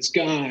dating this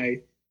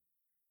guy.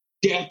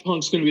 Daft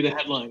Punk's going to be the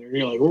headliner. And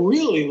you're like, well,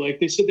 really? Like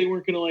they said they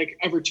weren't going to like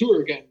ever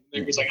tour again.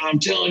 They're just like, I'm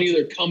telling you,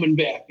 they're coming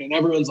back. And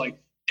everyone's like,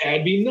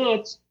 that'd be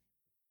nuts.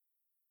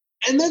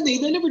 And then they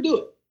never do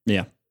it.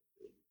 Yeah.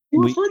 They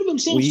refer to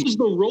themselves as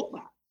the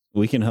Robot.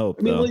 We can hope,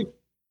 though. Like,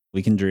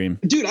 we can dream.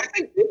 Dude, I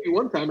think maybe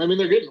one time. I mean,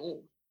 they're getting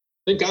old.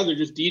 Thank God they're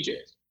just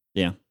DJs.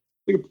 Yeah.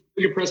 We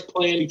could press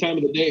play any time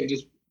of the day and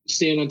just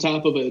stand on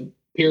top of a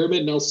pyramid,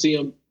 and I'll see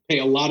them pay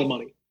a lot of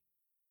money.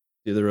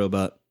 Do the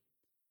Robot.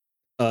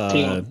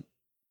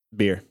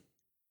 Beer.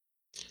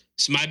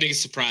 So my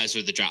biggest surprise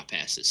were the drop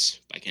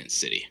passes by Kansas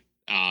City.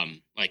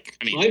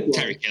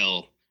 Tyreek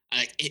Hill,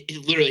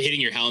 it literally hitting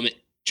your helmet.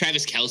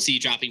 Travis Kelce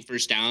dropping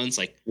first downs,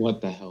 like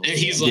what the hell? And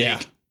he's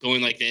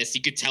going like this.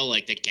 You could tell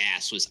like the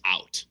gas was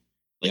out.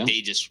 Like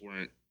they just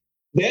weren't.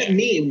 That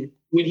meme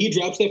when he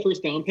drops that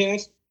first down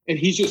pass and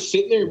he's just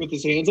sitting there with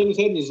his hands on his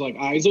head and his like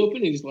eyes open,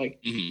 and he's like,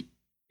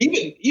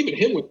 even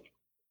him with,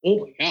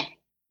 oh my God.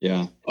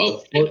 Yeah.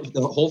 Oh,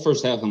 the whole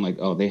first half, I'm like,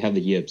 oh, they have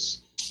the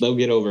yips. They'll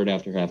get over it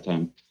after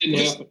halftime.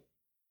 Didn't happen.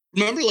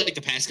 Remember, like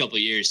the past couple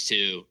of years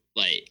too,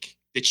 like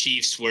the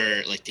Chiefs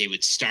were like they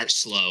would start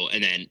slow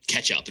and then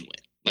catch up and win.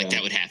 Like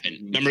that would happen.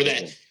 Remember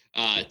that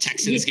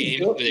Texans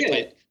game where they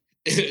played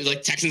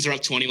like Texans were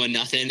up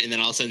 21-0, and then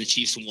all of a sudden the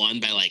Chiefs won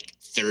by like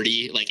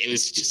 30. Like it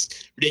was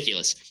just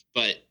ridiculous.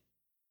 But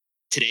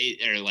today,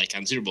 or like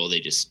on Super Bowl,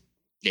 they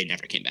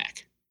never came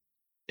back.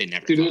 They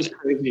never. Dude, it was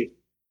crazy.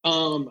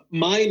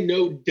 My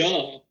no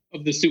duh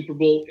of the Super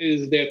Bowl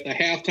is that the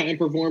halftime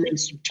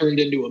performance turned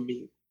into a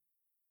meme.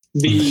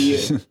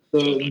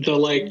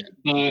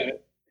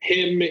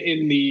 Him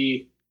in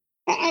the,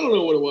 I don't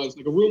know what it was,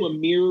 like a room of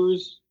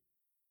mirrors.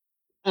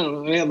 I don't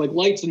know. They had like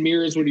lights and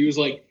mirrors when he was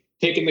like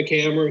taking the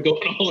camera and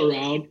going all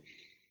around.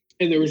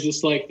 And there was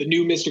just like the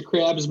new Mr.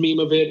 Krabs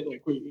meme of it.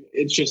 Like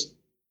it's just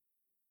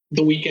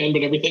the weekend,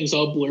 but everything's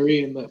all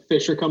blurry and the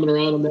fish are coming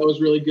around, and that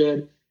was really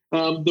good.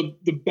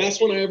 The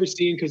best one I ever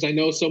seen, because I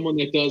know someone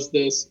that does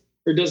this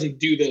or doesn't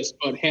do this,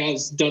 but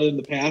has done it in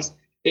the past.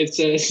 It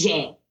says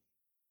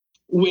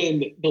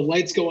when the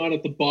lights go on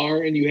at the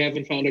bar and you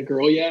haven't found a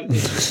girl yet,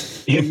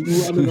 him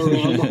running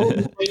around the whole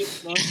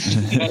place.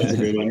 That's a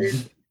good one.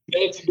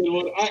 That's a good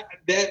one.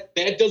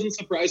 That doesn't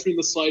surprise me in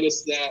the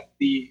slightest. That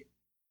the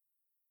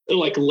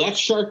left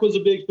shark was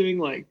a big thing.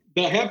 Like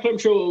the halftime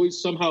show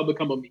always somehow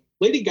become a meme.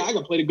 Lady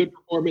Gaga played a good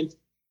performance.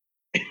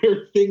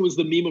 Her thing was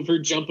the meme of her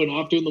jumping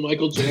off doing the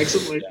Michael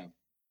Jackson. Like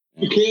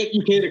you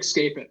can't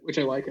escape it, which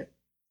I like it.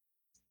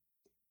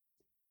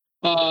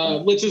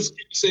 Let's just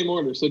keep the same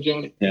order. So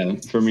Johnny. Yeah,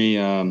 for me,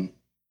 and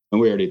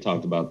we already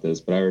talked about this,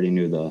 but I already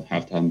knew the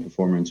halftime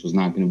performance was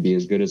not going to be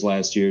as good as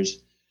last year's.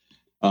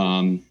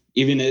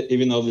 Even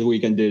though the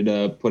Weeknd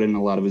did put in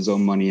a lot of his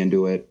own money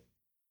into it,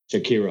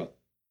 Shakira.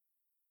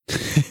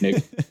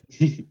 Nick.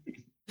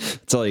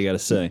 That's all you got to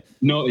say.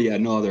 No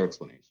other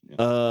explanation.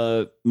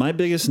 Yeah. My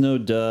biggest no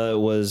duh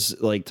was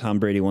like Tom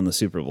Brady won the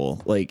Super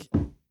Bowl. Like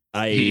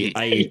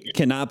I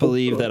cannot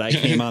believe that I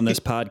came on this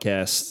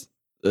podcast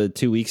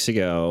 2 weeks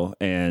ago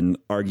and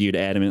argued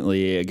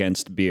adamantly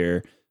against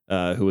Beer,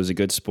 who was a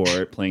good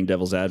sport, playing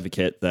devil's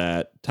advocate,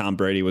 that Tom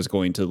Brady was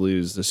going to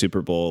lose the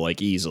Super Bowl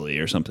like easily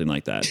or something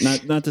like that.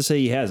 Not to say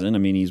he hasn't. I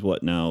mean, he's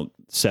what now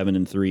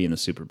 7-3 in the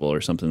Super Bowl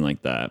or something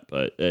like that.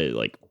 But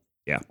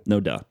no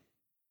duh.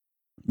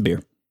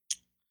 Beer.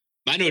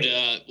 My no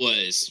duh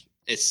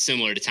it's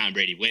similar to Tom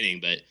Brady winning,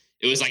 but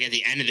it was like at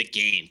the end of the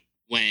game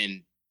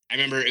when I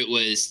remember it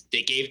was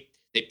they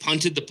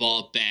punted the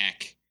ball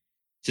back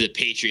to the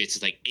Patriots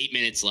with like 8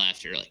 minutes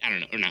left, or like I don't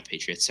know, or not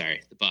Patriots,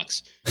 sorry, the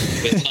Bucks.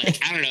 But like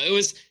I don't know, it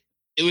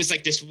was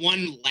like this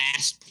one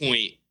last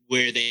point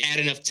where they had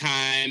enough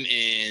time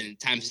and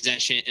time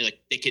possession, and like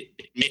they could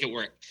make it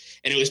work.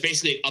 And it was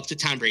basically up to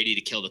Tom Brady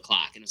to kill the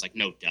clock. And it was like,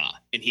 no duh.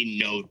 And he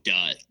no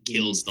duh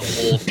kills the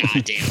whole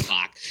goddamn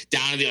clock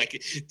down to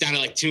like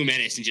 2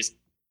 minutes and just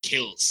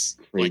kills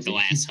like the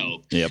last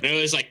hope. Yep. And it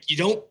was like, you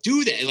don't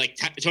do that. And like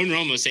Tony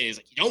Romo was saying, it's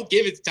like, you don't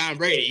give it to Tom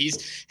Brady.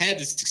 He's had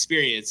this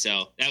experience.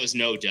 So that was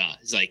no duh.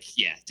 It's like,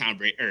 yeah, Tom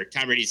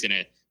Brady's going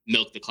to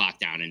milk the clock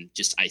down and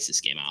just ice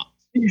this game out.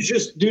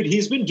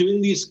 He's been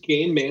doing these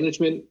game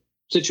management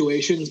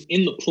situations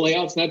in the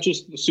playoffs, not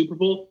just the Super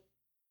Bowl,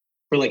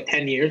 for like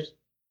 10 years.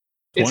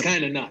 It's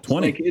kind of nuts.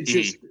 20. Like it's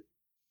just,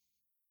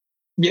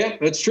 yeah,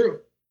 that's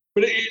true.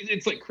 But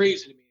it's like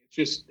crazy to me. It's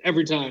just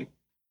every time.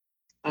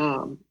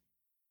 My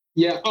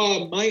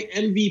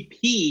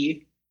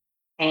MVP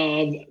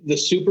of the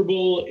Super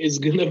Bowl is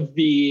gonna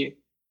be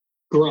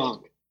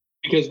Gronk,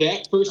 because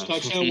that first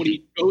touchdown when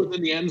he goes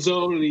in the end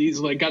zone and he's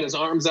like got his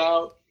arms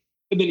out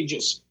and then he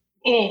just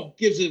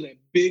gives it a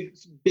big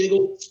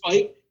old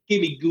spike,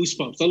 gave me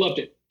goosebumps. I loved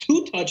it.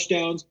 2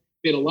 touchdowns,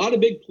 made a lot of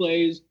big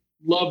plays,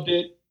 loved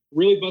it.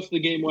 Really busted the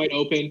game wide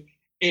open.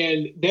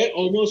 And that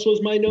almost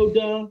was my no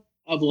duh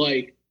of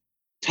like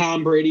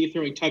Tom Brady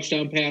throwing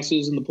touchdown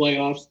passes in the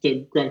playoffs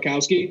to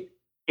Gronkowski.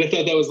 But I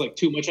thought that was like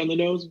too much on the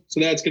nose.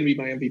 So that's going to be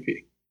my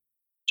MVP.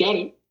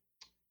 Johnny?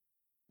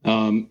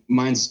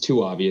 Mine's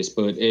too obvious,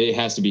 but it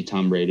has to be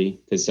Tom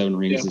Brady, because 7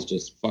 rings is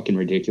just fucking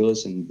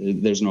ridiculous.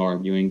 And there's no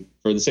arguing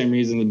for the same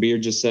reason the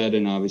Beard just said.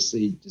 And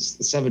obviously just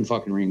the 7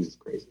 fucking rings is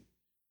crazy.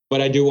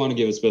 But I do want to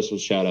give a special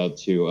shout out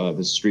to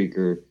the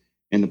streaker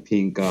in the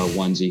pink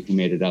onesie who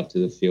made it out to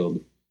the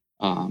field.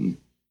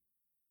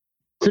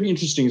 Pretty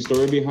interesting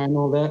story behind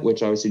all that,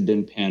 which obviously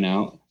didn't pan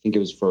out. I think it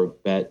was for a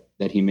bet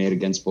that he made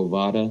against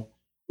Bovada.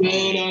 No.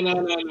 It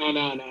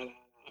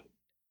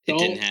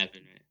didn't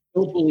happen, man.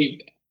 Don't believe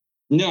that.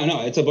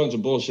 No, it's a bunch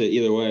of bullshit.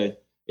 Either way,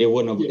 it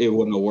wouldn't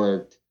have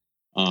worked.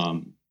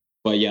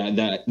 But yeah,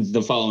 that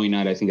the following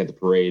night, I think at the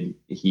parade,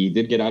 he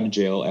did get out of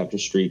jail after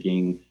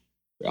streaking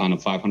on a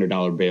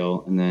 $500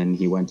 bail, and then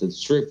he went to the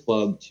strip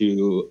club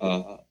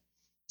to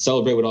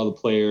celebrate with all the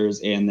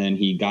players, and then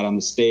he got on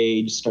the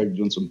stage, started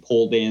doing some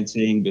pole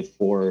dancing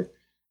before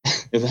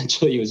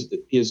eventually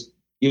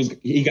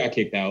he got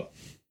kicked out.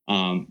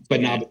 But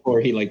not before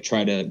he like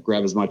tried to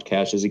grab as much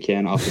cash as he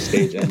can off the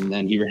stage, and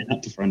then he ran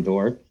out the front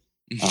door.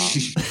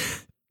 I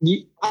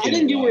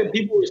didn't get where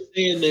people were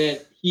saying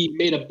that he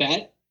made a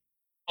bet.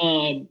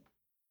 I've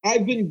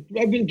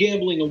been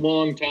gambling a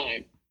long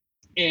time,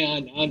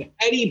 and on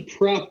any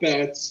prop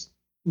bets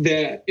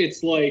that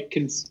it's like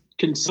can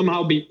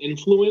somehow be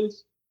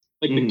influenced,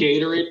 like the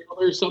Gatorade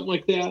color or something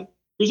like that,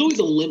 there's always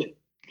a limit.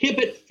 You can't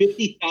bet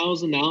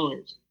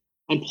 $50,000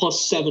 on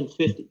plus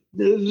 750.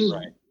 This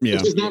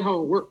is not how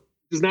it works.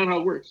 This is not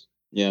how it works.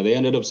 Yeah, they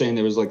ended up saying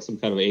there was like some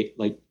kind of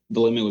the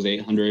limit was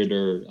 800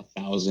 or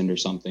 1,000 or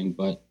something.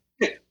 But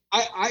yeah,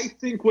 I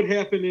think what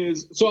happened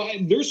is,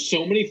 there's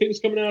so many things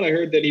coming out. I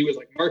heard that he was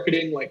like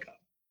marketing like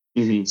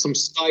some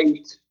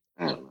site.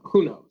 I don't know.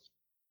 Who knows?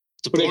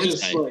 It's a porn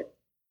site.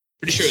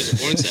 Pretty sure it's a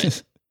porn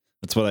site.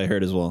 That's what I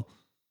heard as well.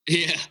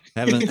 Yeah.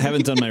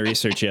 Haven't done my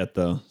research yet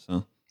though.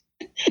 So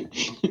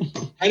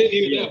I didn't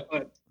hear that,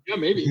 but yeah,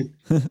 maybe.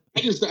 I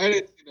didn't see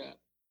that.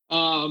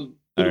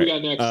 What do we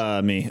got next?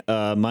 Me.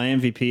 My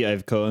MVP. I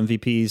have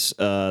co-MVPs.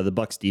 The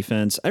Bucks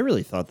defense. I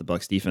really thought the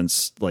Bucks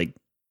defense, like,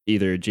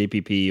 either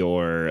JPP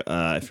or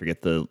I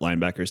forget the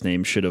linebacker's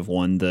name should have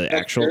won the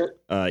actual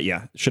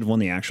should have won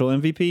the actual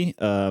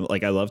MVP.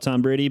 Like I love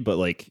Tom Brady, but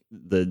like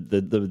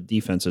the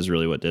defense is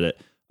really what did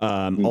it.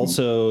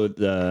 Also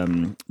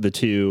the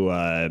two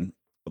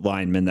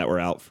linemen that were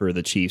out for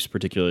the Chiefs,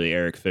 particularly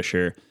Eric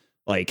Fisher,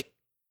 like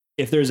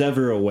if there's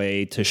ever a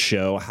way to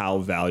show how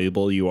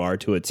valuable you are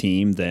to a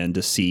team, then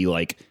to see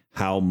like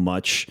how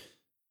much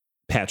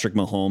Patrick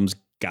Mahomes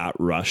got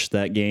rushed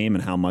that game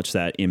and how much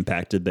that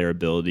impacted their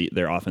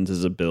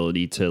offense's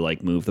ability to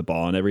like move the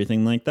ball and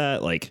everything like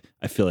that. Like,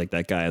 I feel like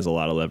that guy has a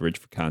lot of leverage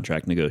for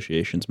contract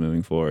negotiations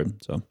moving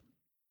forward. So,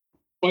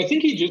 well, I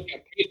think he just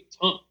got paid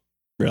a ton.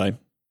 Really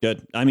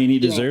good. I mean, he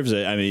deserves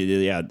it. I mean,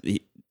 yeah,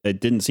 it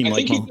didn't seem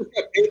like he just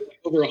got paid like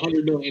over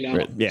 $100 million.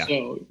 Right, yeah.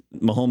 So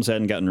Mahomes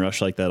hadn't gotten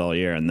rushed like that all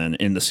year. And then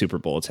in the Super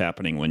Bowl, it's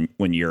happening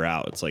when you're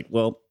out. It's like,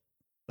 well,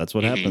 that's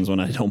what happens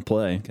when I don't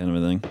play, kind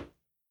of a thing.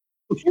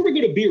 Before we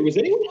go to beer, was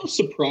anyone else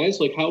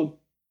surprised like how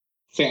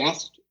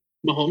fast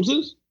Mahomes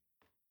is?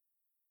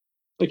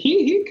 Like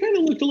he kind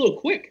of looked a little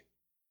quick.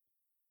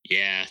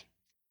 Yeah,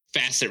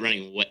 fast at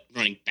running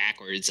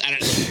backwards. I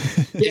don't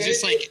know. It's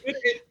just like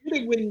it's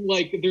good when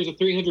like there's a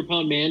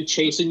 300-pound man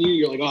chasing you.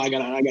 You're like, oh, I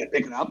gotta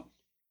pick it up.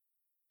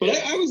 But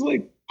I was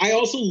like, I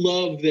also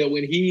love that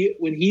when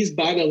he's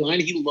by the line,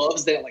 he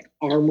loves that like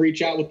arm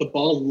reach out with the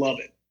ball. Love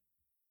it.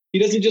 He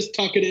doesn't just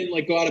tuck it in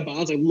like go out of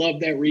bounds. I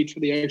love that reach for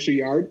the extra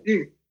yard.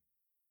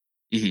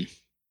 Mm-hmm.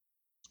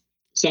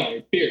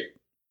 Sorry, beer.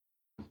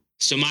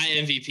 So my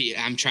MVP,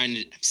 I'm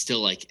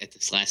still like at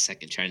this last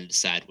second trying to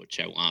decide which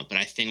I want, but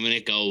I think I'm going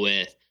to go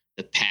with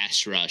the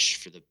pass rush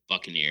for the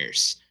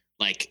Buccaneers.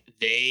 Like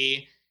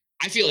I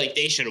feel like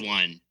they should have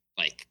won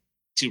like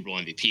Super Bowl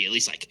MVP, at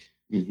least like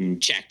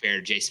Shaq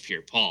Barrett, Jason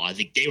Pierre-Paul. I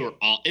think they were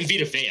all, and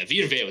Vita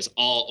Vea was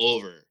all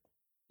over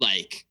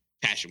like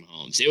Patrick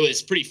Mahomes. It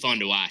was pretty fun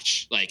to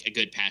watch like a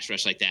good pass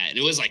rush like that. And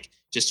it was like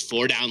just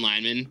 4 down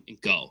linemen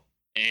and go.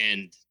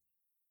 And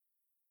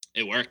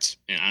it worked.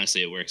 And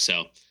honestly, it worked.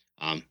 So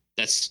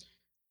that's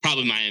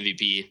probably my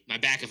MVP. My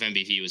backup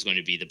MVP was going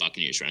to be the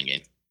Buccaneers run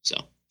game. So,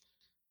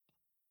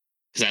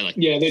 because I like,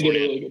 they did a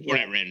really good job.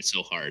 Fournette ran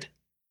so hard.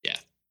 Yeah.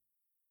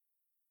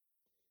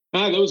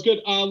 That was good.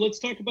 Let's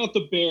talk about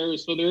the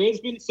Bears. So there has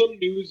been some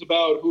news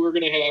about who we're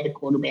going to have at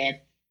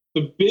quarterback.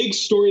 The big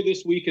story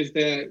this week is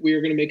that we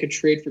are going to make a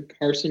trade for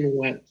Carson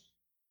Wentz.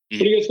 What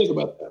do you guys think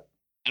about that?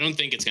 I don't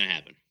think it's going to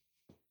happen.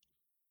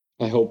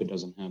 I hope it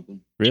doesn't happen.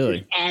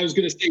 Really? I was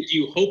going to say, do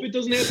you hope it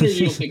doesn't happen or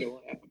you don't think it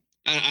will happen?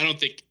 I don't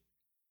think.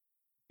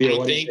 I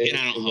don't think, and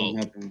I don't hope.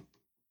 Happen.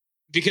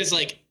 Because,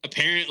 like,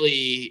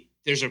 apparently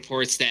there's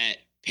reports that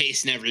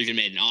Pace never even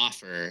made an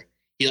offer.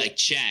 He, like,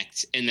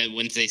 checked, and then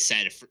once they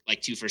said,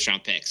 like, 2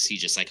 first-round picks, he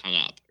just, like, hung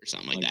up or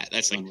something like that.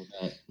 That's, like,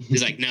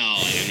 he's like, no,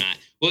 like, I'm not.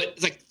 Well,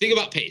 it's like, think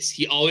about Pace.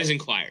 He always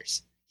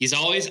inquires. He's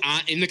always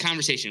in the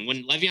conversation.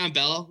 When Le'Veon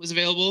Bell was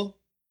available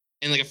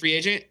and, like, a free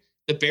agent,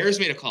 the Bears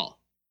made a call.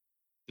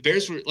 The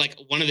Bears were like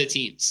one of the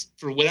teams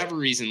for whatever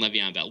reason.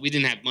 Le'Veon Bell, we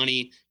didn't have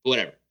money, but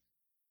whatever.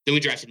 Then we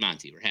drafted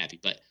Monty. We're happy,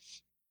 but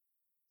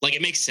like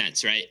it makes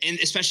sense, right? And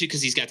especially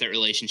because he's got that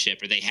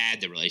relationship, or they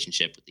had the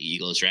relationship with the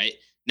Eagles, right?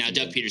 Now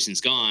Doug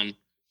Peterson's gone.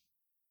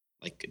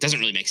 Like it doesn't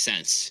really make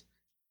sense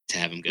to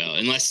have him go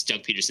unless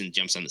Doug Peterson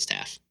jumps on the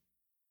staff.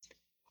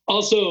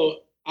 Also,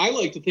 I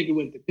like to think it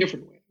went the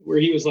different way, where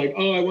he was like,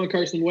 "Oh, I want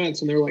Carson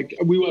Wentz," and they're like,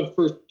 "We want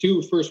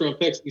 2 first-round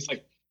picks." And he's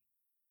like,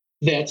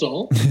 "That's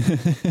all."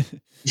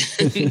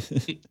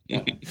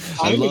 Yeah.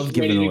 I love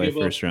giving away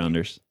first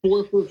rounders.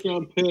 4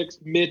 first-round picks,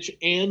 Mitch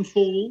and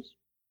Foles.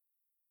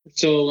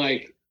 So,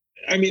 like,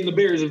 I mean, the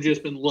Bears have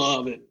just been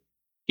loving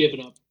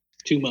giving up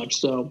too much.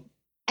 So,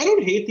 I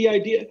don't hate the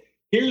idea.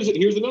 Here's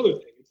another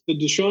thing. It's the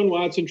Deshaun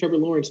Watson, Trevor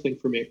Lawrence thing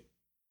for me.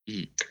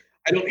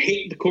 I don't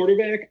hate the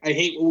quarterback. I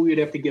hate what we would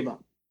have to give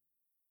up.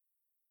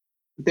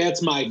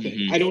 That's my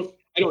thing. I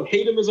don't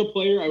hate him as a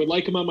player. I would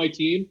like him on my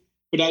team,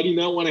 but I do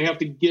not want to have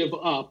to give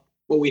up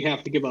what we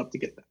have to give up to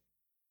get that.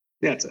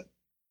 That's it.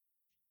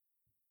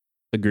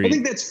 Agreed. I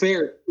think that's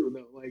fair,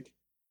 though. Like,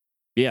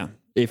 yeah,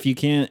 if you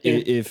can't,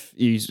 if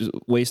you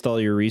waste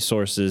all your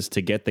resources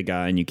to get the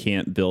guy and you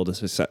can't build a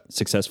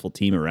successful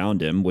team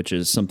around him, which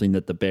is something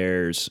that the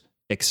Bears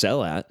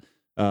excel at,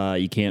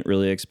 you can't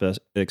really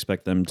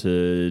expect them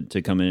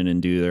to come in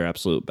and do their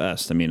absolute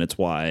best. I mean, it's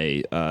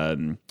why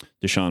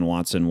Deshaun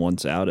Watson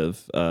wants out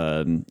of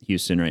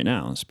Houston right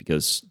now. It's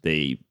because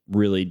they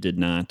really did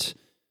not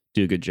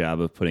do a good job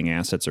of putting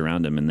assets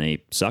around him, and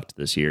they sucked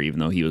this year, even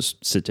though he was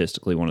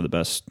statistically one of the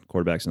best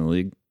quarterbacks in the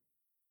league.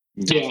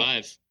 Top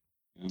 5.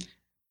 Yeah.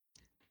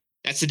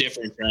 That's the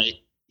difference, right?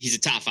 He's a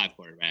top 5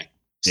 quarterback.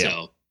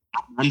 So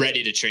I'm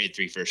ready to trade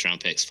 3 first-round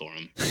picks for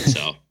him.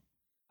 So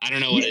I don't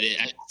know what it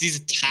is. He's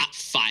a top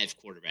 5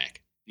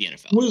 quarterback in the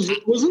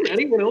NFL. Wasn't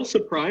anyone else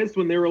surprised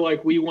when they were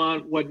like, we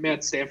want what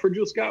Matt Stafford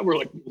just got? We're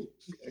like,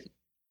 okay.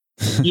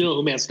 You know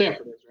who Matt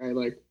Stafford is, right?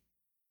 Like,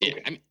 yeah,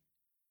 I mean,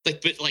 but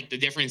the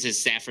difference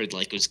is Stafford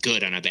was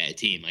good on a bad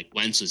team. Like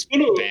Wentz was bad.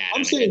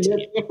 I'm on saying a good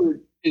Matt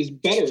Stafford is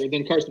better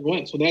than Carson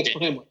Wentz, so that's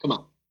why I'm like, come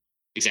on.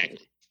 Exactly.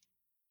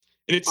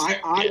 And it's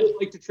I would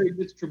like to trade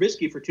Mitch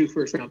Trubisky for 2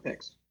 first-round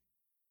picks.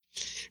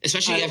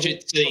 Especially after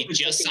they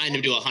just signed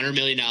him to a $100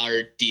 million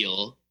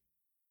deal.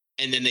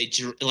 And then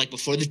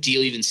before the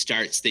deal even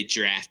starts, they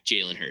draft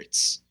Jalen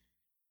Hurts.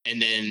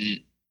 And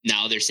then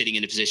now they're sitting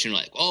in a position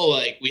like,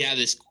 we have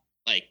this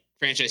like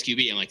franchise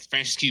QB. I'm like,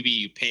 franchise QB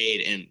you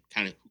paid and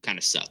kind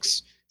of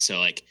sucks. So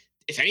like,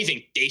 if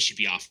anything, they should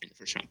be offering the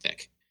first round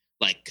pick.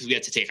 Like, because we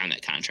have to take on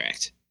that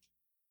contract.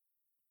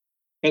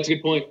 That's a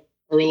good point.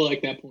 I really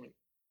like that point.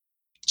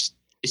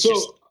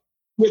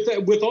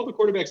 With all the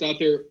quarterbacks out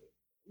there,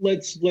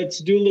 let's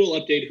do a little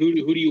update. Who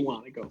do you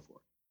want to go for?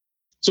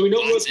 So we know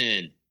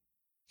Watson.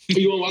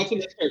 You want Watson?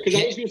 That's fair. Because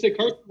I was going to say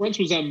Carson Wentz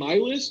was on my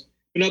list,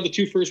 but now the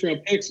 2 first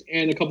round picks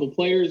and a couple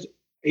players,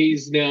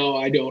 he's now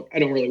I don't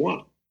really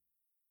want him.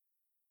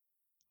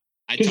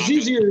 Because it's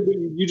easier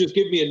when you just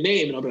give me a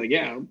name and I'll be like,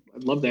 yeah,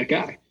 I'd love that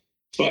guy.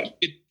 But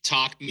you could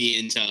talk me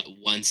into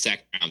 1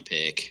 second round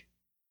pick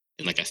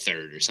and like a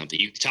third or something.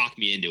 You could talk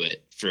me into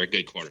it for a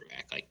good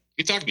quarterback. Like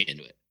you could talk me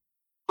into it.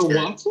 For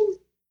Watson?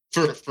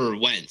 For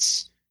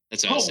Wentz.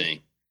 That's what I was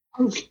saying.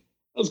 I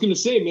was going to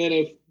say, man,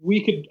 if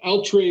we could,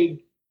 I'll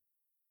trade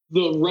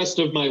the rest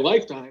of my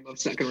lifetime of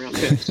second round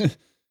picks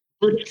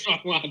for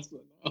Deshaun Watson.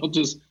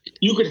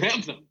 You could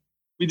have them.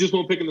 We just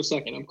won't pick in the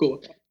second. I'm cool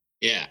with that.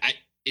 Yeah,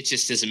 it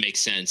just doesn't make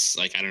sense.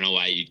 Like, I don't know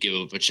why you'd give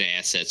a bunch of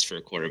assets for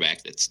a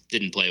quarterback that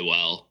didn't play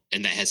well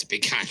and that has a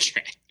big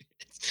contract.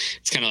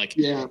 It's kind of like,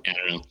 I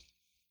don't know.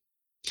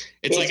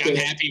 It's like, I'm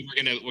happy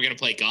we're gonna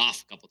play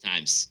Goff a couple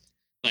times.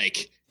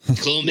 Like,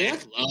 Khalil Mack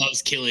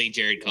loves killing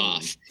Jared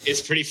Goff.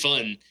 It's pretty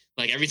fun.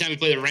 Like, every time we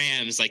play the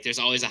Rams, like, there's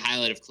always a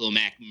highlight of Khalil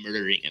Mack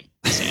murdering him.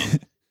 So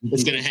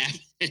it's gonna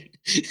happen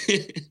 2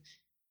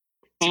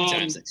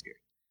 times next year.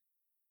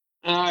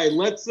 All right,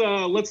 let's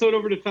head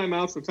over to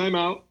timeout. So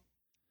timeout.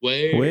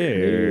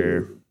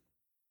 Where?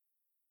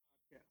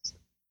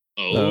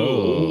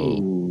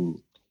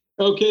 Oh.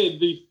 Okay,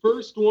 the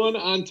first one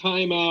on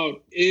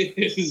timeout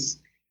is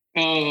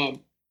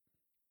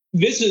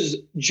this is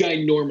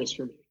ginormous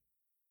for me.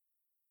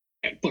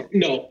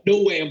 No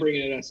way I'm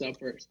bringing it up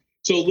first.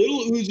 So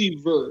Little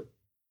Uzi Vert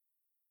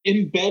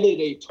embedded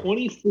a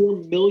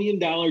 $24 million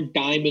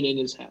diamond in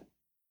his head.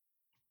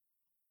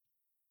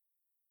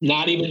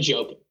 Not even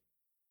joking.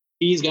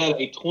 He's got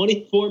a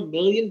 $24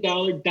 million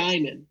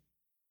diamond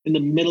in the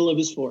middle of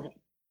his forehead.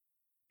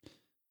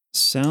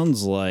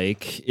 Sounds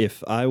like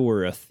if I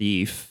were a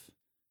thief,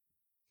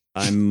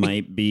 I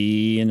might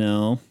be,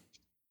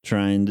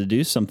 trying to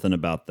do something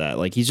about that.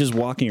 Like, he's just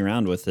walking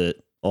around with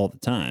it all the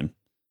time.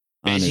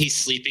 And he's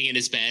sleeping in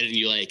his bed, and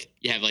you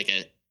have like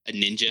a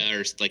ninja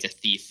or like a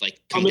thief like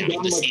come down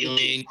from the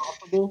ceiling.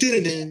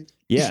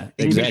 Yeah,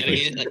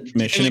 exactly.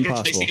 Mission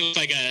Impossible.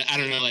 Like a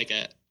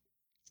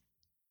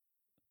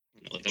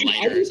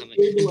lighter or something.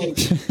 Like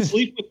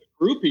sleep with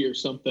a groupie or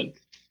something.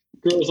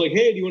 Girl's like,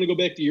 hey, do you want to go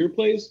back to your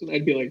place? And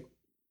I'd be like,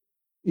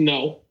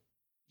 no.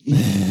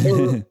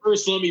 Or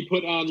first, let me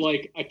put on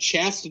like a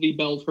chastity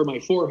belt for my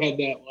forehead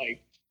that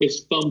like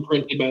is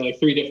thumbprinted by like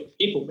 3 different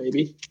people,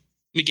 baby.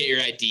 Let me get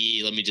your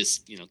ID. Let me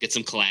just, get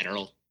some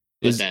collateral.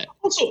 With that.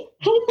 Also,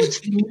 how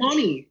much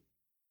money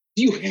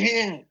do you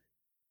have?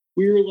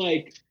 We were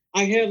like,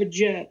 I have a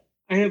jet.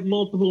 I have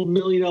multiple $1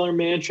 million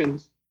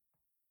mansions.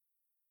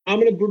 I'm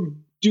going to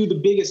do the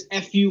biggest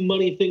FU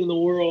money thing in the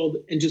world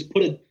and just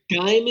put a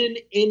diamond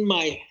in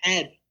my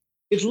head.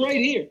 It's right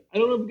here. I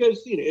don't know if you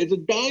guys seen it. It's a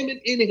diamond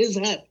in his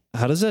head.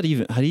 How do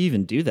you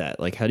even do that?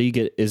 Like, how do you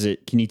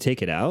can you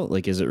take it out?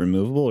 Like, is it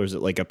removable or is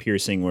it like a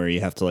piercing where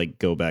you have to like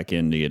go back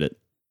in to get it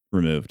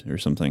removed or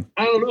something?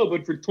 I don't know,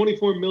 but for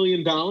 $24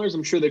 million,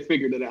 I'm sure they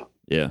figured it out.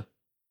 Yeah.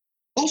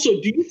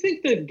 Also, do you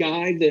think the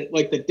guy that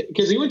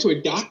because he went to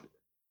a doctor,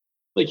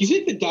 like, you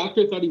think the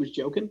doctor thought he was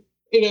joking?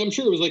 And I'm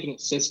sure it was like an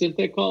assistant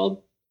that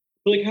called.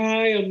 Like,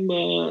 hi, I'm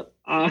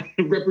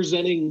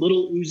representing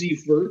Little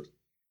Uzi Vert.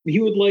 He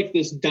would like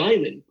this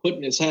diamond put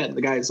in his head.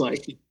 The guy's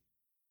like,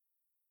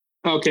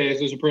 okay,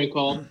 this is a prank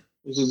call.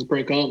 This is a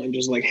prank call. And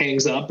just like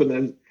hangs up. And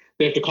then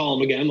they have to call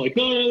him again. Like,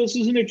 no, this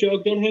isn't a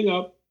joke. Don't hang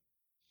up.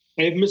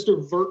 I have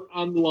Mr. Vert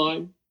on the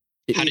line.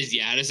 How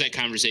does that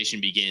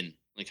conversation begin?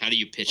 Like, how do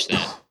you pitch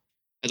that?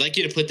 I'd like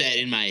you to put that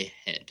in my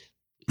head.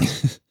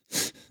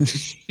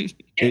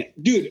 Yeah,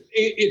 dude,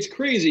 it's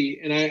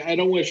crazy. And I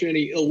don't wish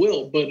any ill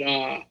will, but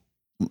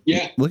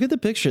yeah. Look at the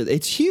picture.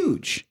 It's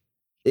huge.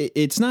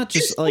 It's not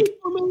just like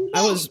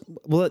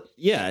but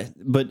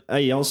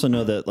I also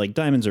know that like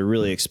diamonds are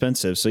really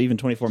expensive. So even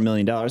 $24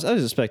 million, I was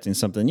expecting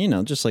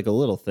something, just like a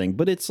little thing,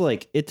 but it's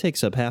like, it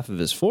takes up half of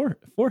his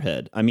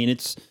forehead. I mean,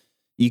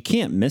 you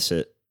can't miss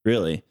it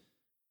really.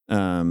 I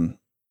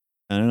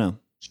don't know.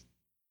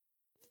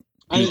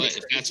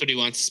 If that's what he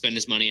wants to spend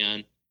his money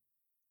on.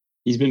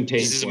 He's been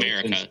paying this is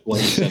America. Since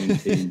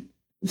 2017.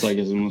 It's like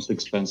his most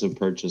expensive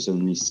purchase,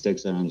 and he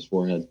sticks it on his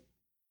forehead.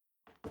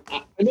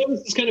 I know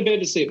this is kind of bad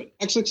to say, but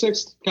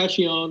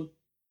XXXTentacion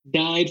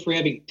died for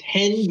having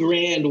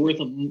 $10,000 worth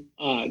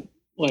of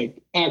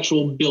like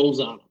actual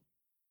bills on him.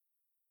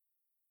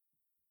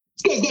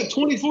 This guy's got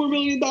 $24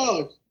 million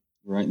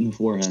right in the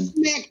forehead,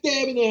 smack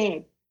dab in the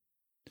head.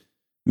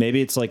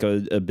 Maybe it's like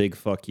a big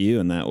fuck you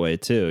in that way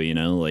too, you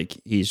know, like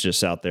he's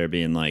just out there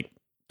being like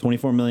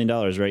 $24 million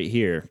right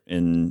here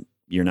and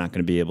you're not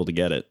going to be able to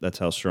get it. That's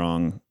how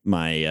strong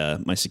my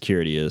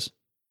security is.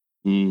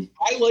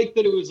 I like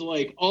that it was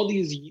like all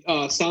these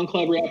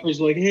SoundCloud rappers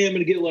were like, hey, I'm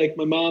going to get like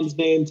my mom's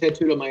name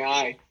tattooed on my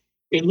eye.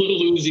 And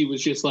Lil Uzi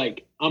was just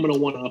like, I'm going to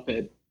one up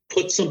it.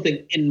 Put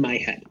something in my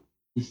head.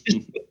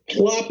 Just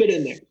plop it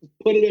in there.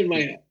 Put it in my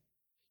head.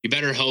 You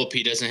better hope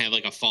he doesn't have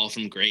like a fall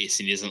from grace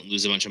and he doesn't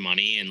lose a bunch of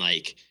money and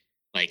like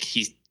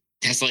he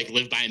has to like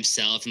live by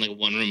himself in like a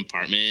 1-room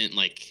apartment,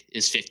 like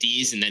his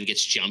 50s, and then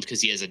gets jumped because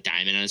he has a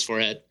diamond on his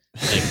forehead.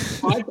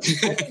 Like,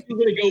 I think we're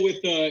gonna go with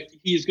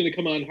he's gonna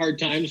come on Hard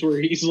Times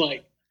where he's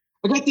like,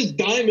 I got this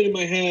diamond in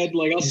my head,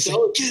 like I'll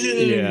sell it,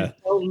 yeah,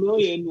 sell $1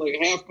 million, like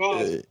half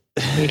cost.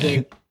 He's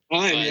like,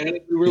 hi man,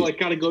 we were like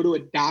gotta go to a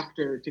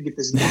doctor to get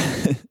this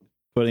diamond.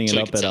 Putting it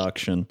up at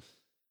auction.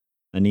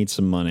 I need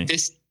some money.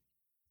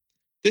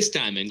 This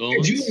diamond goes.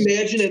 Could you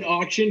imagine an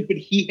auction, but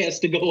he has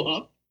to go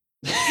up?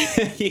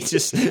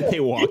 They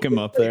walk him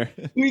up there.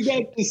 We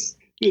got this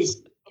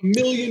 $1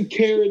 million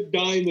carat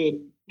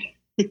diamond.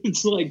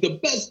 It's like the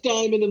best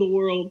diamond in the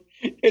world,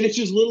 and it's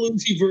just Lil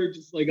Uzi Vert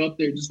just like up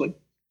there, just like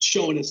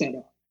showing his head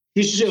off.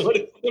 He's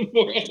showing his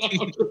forehead off.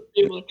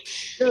 Like,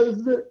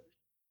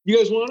 you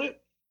guys want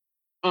it?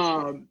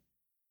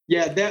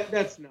 Yeah,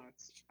 that's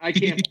nuts. I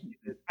can't believe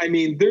it. I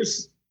mean,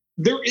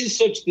 there is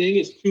such thing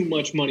as too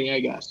much money, I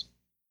guess.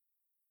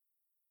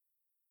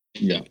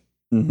 Yeah.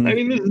 Mm-hmm. I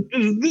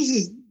mean, this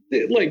is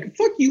like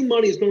fuck you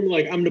money is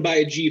normally like I'm gonna buy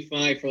a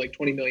G5 for like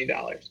 $20 million.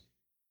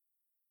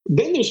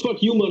 Then there's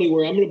fuck you money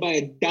where I'm gonna buy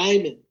a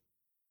diamond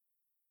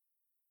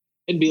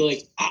and be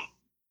like,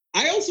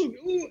 I also,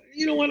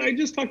 you know what? I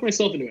just talked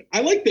myself into it.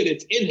 I like that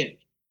it's in him.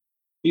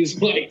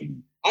 He's like,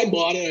 I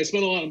bought it. I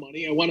spent a lot of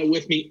money. I want it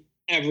with me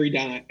every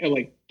day,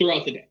 like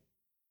throughout the day.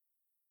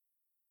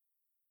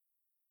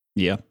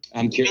 Yeah,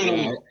 I'm curious.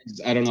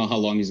 I don't know how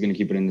long he's gonna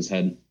keep it in his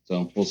head,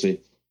 so we'll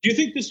see. Do you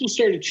think this will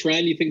start a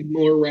trend? Do you think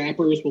more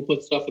rappers will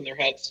put stuff in their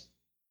heads?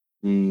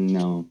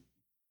 No.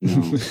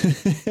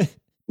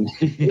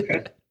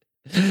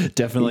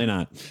 Definitely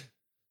not.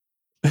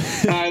 All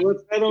right,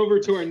 let's head over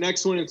to our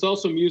next one. It's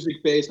also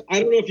music-based. I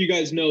don't know if you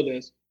guys know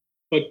this,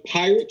 but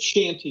pirate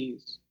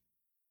shanties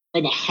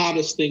are the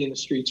hottest thing in the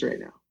streets right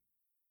now.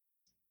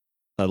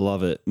 I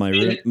love it. My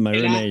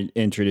roommate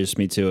introduced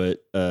me to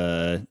it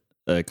a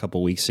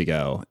couple weeks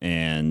ago,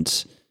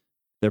 and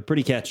they're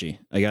pretty catchy,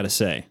 I gotta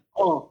say.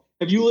 Oh.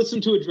 Have you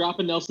listened to A Drop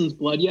of Nelson's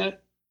Blood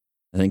yet?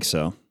 I think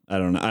so. I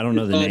don't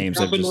know the names.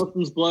 Drop of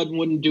Nelson's Blood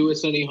wouldn't do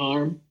us any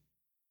harm.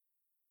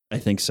 I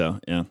think so,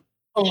 yeah.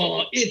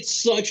 Oh, it's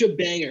such a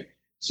banger.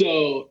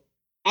 So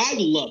I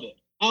love it.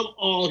 I'm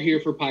all here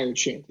for pirate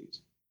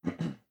shanties.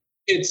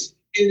 It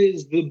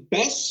is the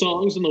best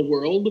songs in the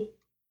world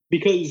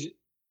because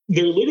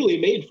they're literally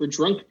made for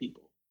drunk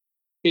people.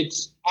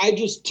 I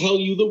just tell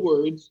you the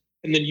words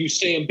and then you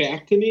say them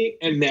back to me,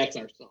 and that's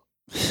our song.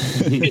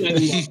 And I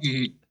love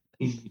it.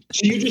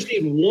 So you just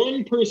need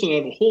one person out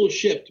of a whole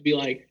ship to be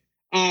like,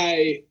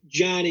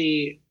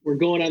 Johnny, we're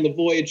going on the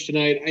voyage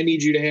tonight. I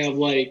need you to have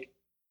like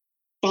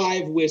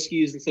 5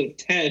 whiskeys instead of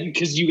 10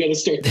 because you got to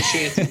start the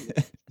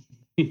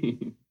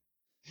shanty.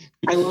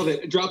 I love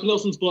it. Drop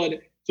Nelson's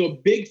Blood. So a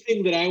big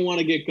thing that I want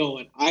to get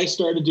going. I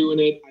started doing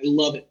it. I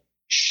love it.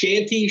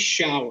 Shanty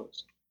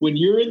showers. When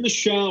you're in the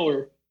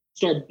shower,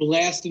 start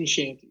blasting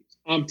shanties.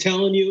 I'm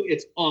telling you,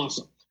 it's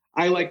awesome.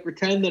 I like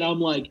pretend that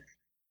I'm like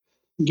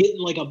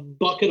getting like a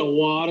bucket of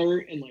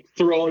water and like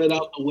throwing it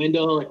out the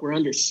window like we're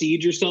under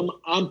siege or something.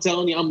 I'm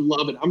telling you, I'm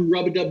loving it. I'm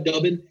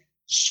rub-a-dub-dubbing,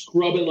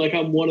 scrubbing like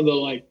I'm one of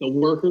the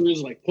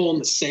workers, like pulling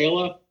the sail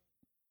up.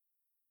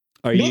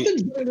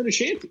 Nothing's better than a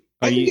shanty.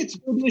 I think it's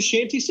going to be a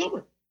shanty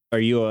summer. Are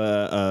you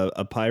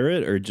a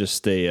pirate or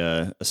just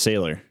a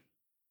sailor?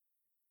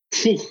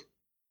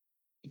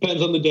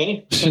 Depends on the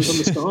day. Depends on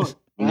the song.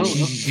 I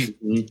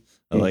don't know.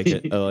 I like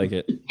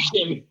it.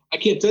 I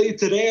can't tell you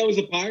today I was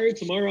a pirate.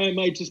 Tomorrow I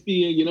might just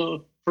be a,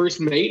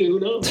 first mate. Who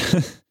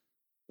knows?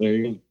 There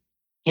you go.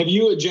 Have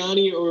you,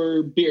 Johnny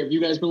or Beer, have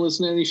you guys been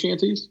listening to any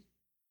shanties?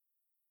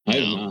 I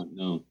have not,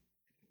 no.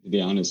 To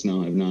be honest,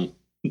 no, I've not.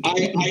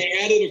 I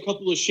added a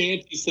couple of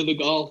shanties to the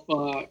golf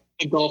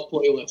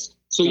playlist.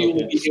 So you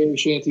will be hearing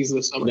shanties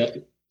this summer.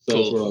 So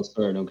that's where I'll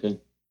start, okay.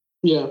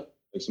 Yeah.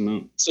 Check some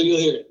out. So you'll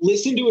hear it.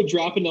 Listen to A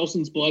Drop of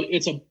Nelson's Blood.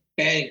 It's a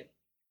banger.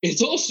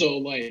 It's also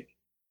like,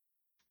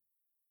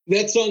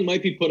 that song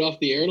might be put off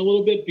the air in a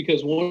little bit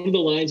because one of the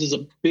lines is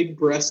a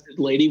big-breasted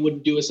lady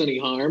wouldn't do us any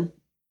harm.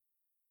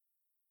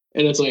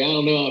 And it's like, I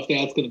don't know if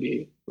that's going to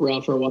be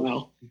around for a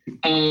while.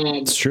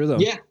 It's true, though.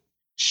 Yeah.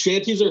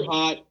 Shanties are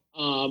hot.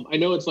 I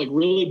know it's like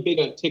really big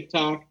on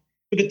TikTok,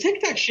 but the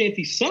TikTok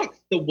shanty sucks.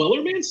 The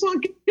Wellerman song,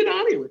 get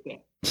out of here with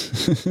that.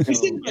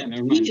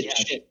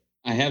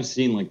 I have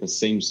seen like the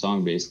same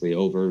song basically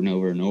over and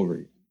over and over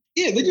again.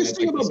 Yeah, they just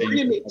think about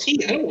bringing me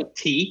tea. I don't want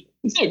tea.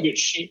 It's not good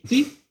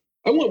shanty.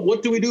 I want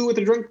what do we do with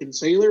a drunken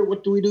sailor?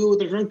 What do we do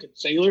with a drunken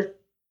sailor?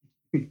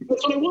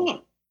 That's what I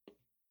want.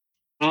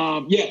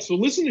 Yeah, so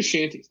listen to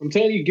shanties. I'm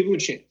telling you, give them a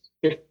chance.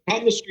 They're out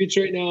in the streets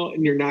right now,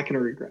 and you're not going to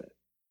regret it.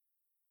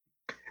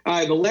 All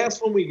right, the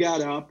last one we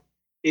got up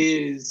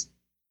is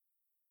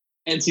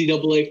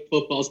NCAA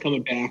football's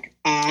coming back.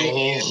 I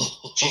am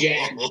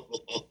jacked.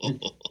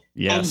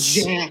 Yes.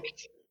 I'm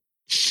jacked.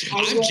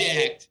 I'm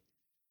jacked.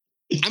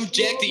 I'm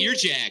jacked that you're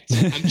jacked.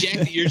 I'm jacked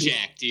that you're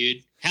jacked,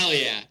 dude. Hell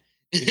yeah.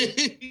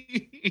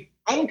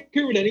 I don't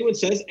care what anyone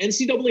says.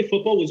 NCAA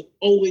football was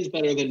always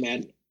better than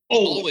Madden.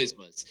 Always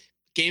was.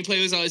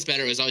 Gameplay was always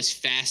better. It was always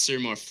faster,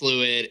 more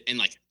fluid, and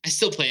like I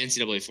still play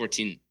NCAA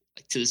 14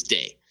 like to this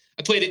day.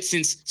 I played it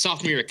since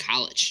sophomore year of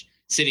college.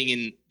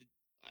 I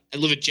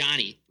live with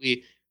Johnny.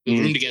 We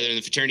roomed together in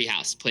the fraternity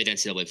house. Played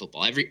NCAA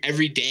football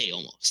every day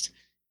almost.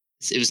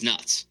 It was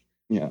nuts.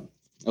 Yeah,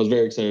 I was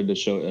very excited to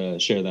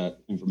share that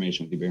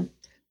information with you, Bear.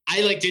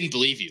 I like didn't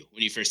believe you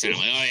when you first said it.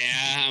 I'm like, oh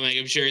yeah. I'm like,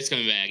 I'm sure it's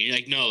coming back. And you're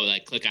like, no,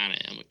 like click on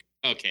it. I'm like,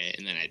 okay.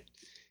 And then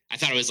I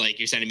thought it was like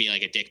you're sending me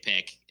like a dick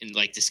pic and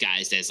like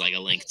disguised as like a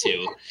link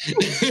to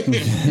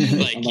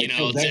like, you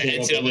know, exactly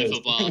NCAA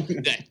football.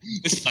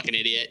 This fucking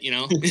idiot, you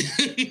know?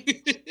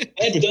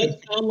 That does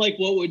sound like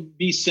what would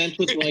be sent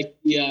with like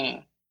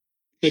the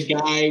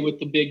guy with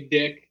the big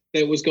dick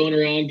that was going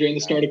around during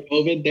the start of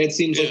COVID. That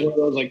seems like one of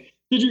those like,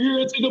 did you hear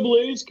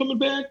NCAA is coming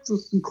back?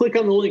 Just click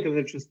on the link and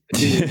it's just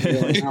like,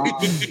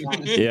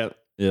 Yep.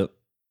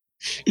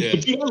 Yeah.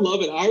 Dude, I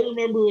love it. I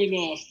remember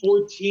in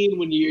 14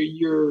 when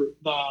you're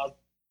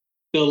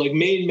the like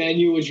main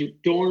menu was your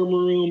dorm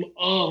room.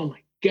 Oh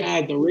my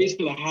God, the race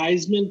for the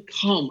Heisman.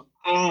 Come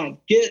on,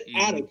 get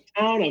out of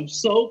town. I'm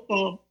so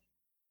pumped.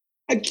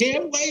 I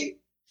can't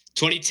wait.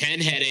 2010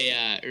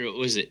 had or what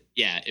was it?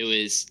 Yeah, it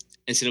was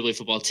NCAA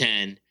football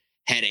 10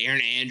 had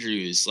Aaron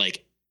Andrews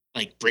like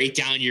break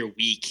down your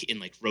week in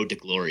like Road to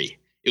Glory.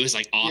 It was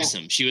like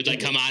awesome. Yeah. She would like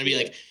come on and be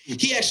like,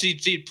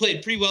 he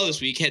played pretty well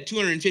this week, had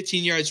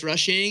 215 yards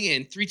rushing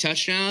and 3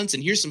 touchdowns.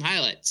 And here's some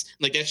highlights.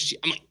 Like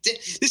I'm like,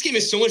 this game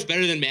is so much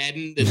better than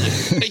Madden. That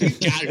like,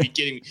 you gotta be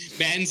kidding me.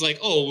 Madden's like,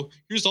 oh,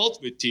 here's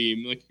Ultimate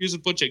Team. Like here's a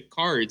bunch of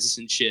cards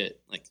and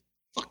shit. Like,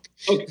 fuck.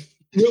 Okay.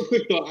 Real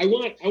quick though, I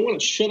want to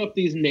shut up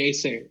these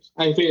naysayers.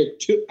 I've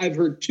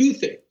heard 2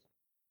 things.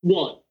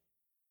 One,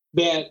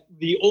 that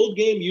the old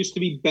game used to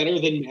be better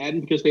than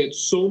Madden because they had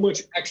so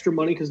much extra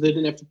money because they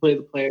didn't have to play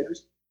the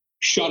players.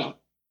 Shut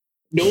up.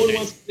 No one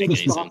wants to take a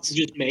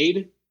sausage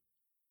made.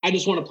 I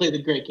just want to play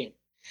the great game.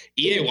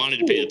 EA wanted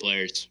to pay the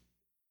players.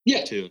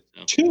 Yeah. Too.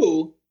 So.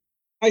 2,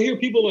 I hear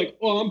people like,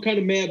 oh, I'm kind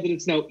of mad that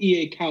it's now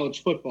EA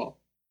college football.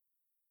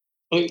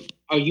 Are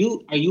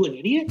you an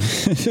idiot?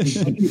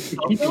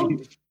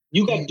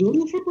 You got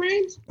doodle for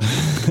brains?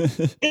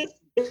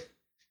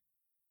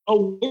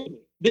 Oh,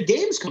 the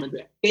game's coming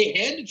back. They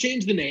had to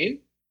change the name.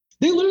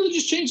 They literally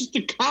just changed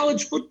it to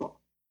college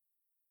football.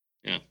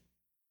 Yeah.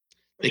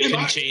 They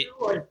couldn't change.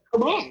 Like,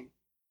 come on.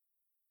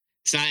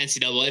 It's not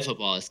NCAA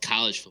football. It's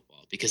college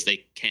football because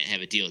they can't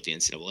have a deal with the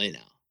NCAA now.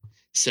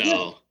 So.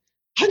 Yeah,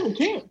 I don't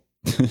care.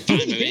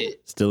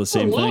 Still the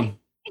same thing.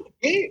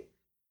 Give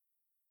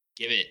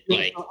it.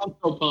 Like, I'm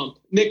so pumped.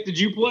 Nick, did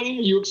you play?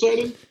 Are you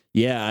excited?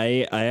 Yeah,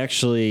 I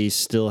actually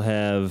still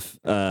have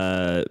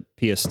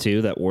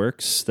PS2 that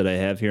works that I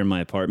have here in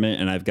my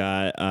apartment, and I've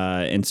got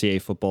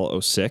NCAA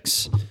Football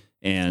 06.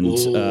 And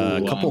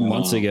a couple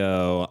months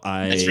ago,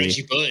 that's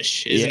Reggie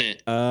Bush, isn't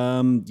it?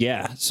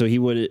 Yeah. So he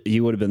would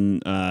have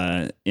been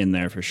in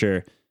there for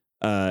sure.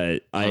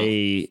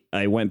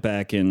 I went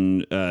back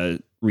and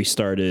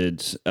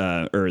restarted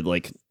or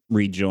like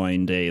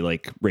rejoined a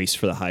like race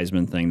for the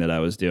Heisman thing that I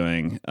was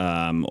doing,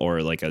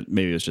 or like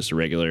maybe it was just a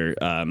regular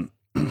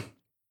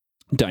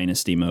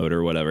dynasty mode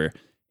or whatever.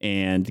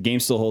 And the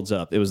game still holds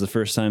up. It was the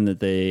first time that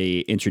they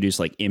introduced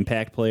like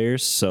impact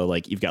players. So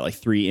like you've got like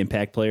 3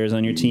 impact players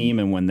on your team,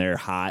 and when they're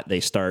hot, they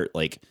start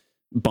like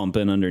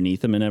bumping underneath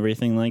them and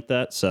everything like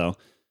that. So it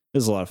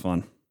was a lot of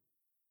fun.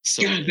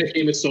 God, that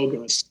game is so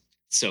good.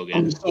 So good.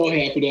 I'm so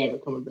happy to have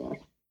it coming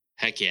back.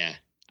 Heck yeah.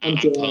 I'm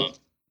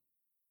pumped.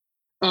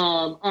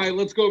 All right,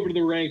 let's go over to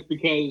the rank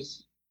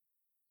because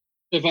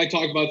if I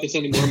talk about this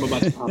anymore, I'm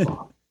about to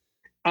pop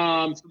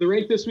off. So the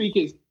rank this week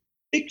is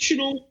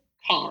fictional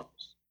cars.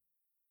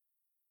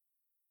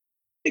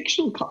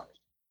 Fictional cars.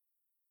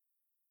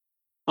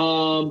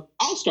 I'll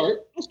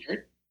start.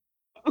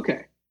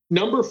 Okay.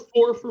 Number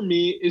 4 for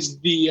me is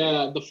the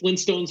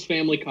Flintstones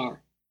family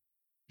car.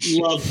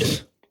 Loved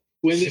it.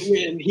 When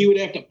he would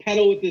have to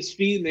pedal with his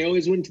feet, and they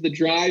always went to the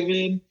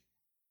drive-in.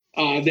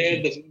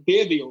 They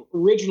had the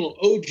original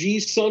OG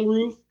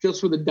sunroof just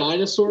for the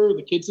dinosaur,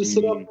 the kids to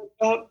sit up on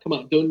top. Come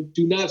on,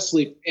 do not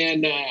sleep.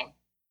 And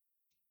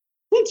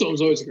Flintstones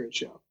is always a great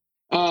show.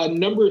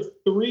 Number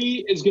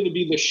 3 is going to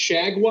be the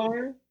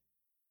Jaguar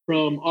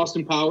from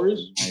Austin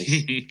Powers.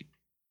 Nice.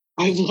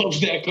 I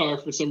love that car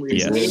for some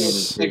reason. Yes.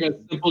 It's like a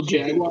simple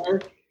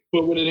Jaguar,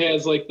 but when it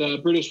has like the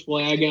British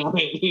flag on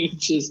it,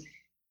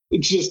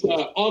 it's just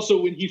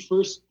also when he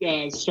first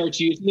starts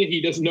using it,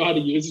 he doesn't know how to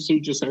use it, so he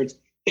just starts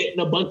hitting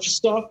a bunch of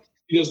stuff.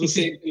 He does the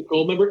same thing.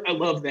 Goldmember. I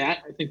love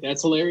that. I think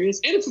that's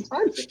hilarious, and it's a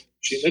time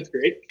machine. That's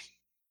great.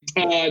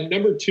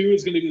 Number 2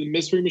 is going to be the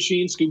Mystery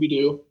Machine, Scooby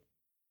Doo.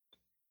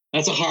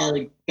 That's a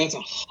hard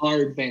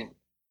van.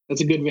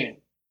 That's a good van.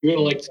 You're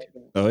gonna like that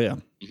van. Oh yeah.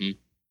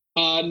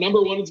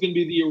 Number one is going to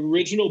be the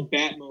original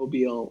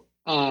Batmobile.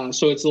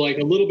 So it's like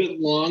a little bit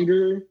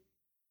longer.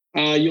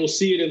 You'll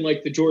see it in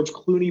like the George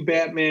Clooney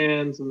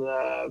Batmans and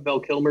the Val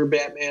Kilmer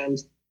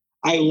Batmans.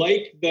 I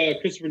like the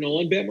Christopher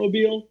Nolan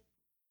Batmobile,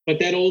 but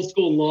that old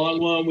school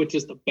long one with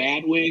just the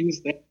bat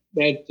wings,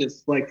 that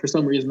just like for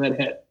some reason that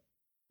hit.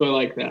 So I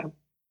like that.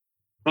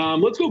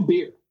 Let's go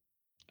beer.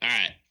 All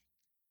right.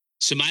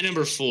 So my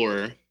number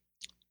 4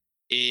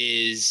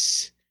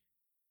 is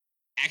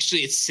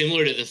actually it's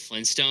similar to the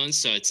Flintstones,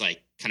 so it's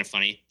like kind of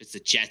funny. It's the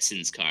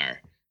Jetsons car,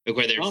 like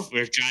where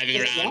we're driving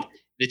around.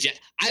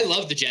 I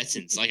love the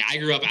Jetsons. Like I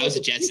grew up, I was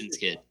a Jetsons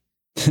kid.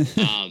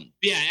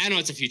 Yeah, I know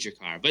it's a future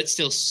car, but it's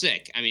still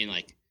sick. I mean,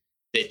 like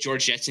that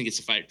George Jetson gets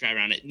to drive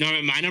around it.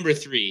 No, my number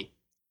 3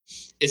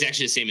 is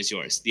actually the same as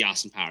yours, the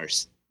Austin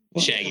Powers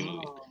Shaggy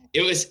movie.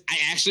 I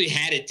actually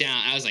had it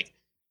down. I was like,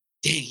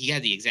 dang, he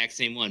got the exact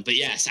same one. But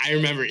yes, I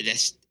remember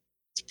it's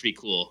pretty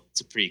cool.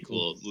 It's a pretty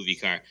cool movie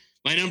car.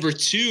 My number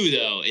 2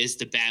 though is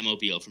the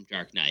Batmobile from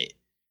Dark Knight,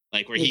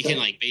 like where he can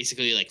like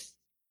basically like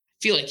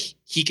feel like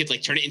he could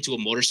like turn it into a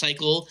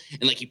motorcycle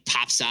and like he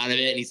pops out of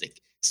it and he's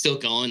like still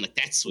going. Like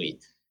that's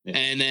sweet. Yeah.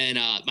 And then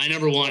my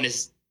number 1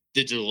 is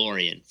the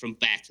DeLorean from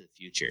Back to the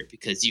Future,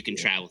 because you can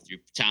travel through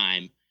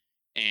time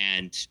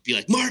and be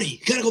like, Marty, you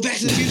gotta go back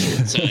to the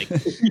future. So like,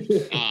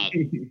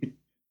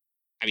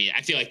 I mean,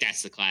 I feel like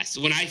that's the class.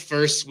 So when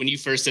you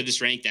first said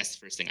this rank, that's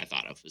the first thing I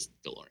thought of was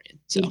DeLorean.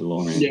 So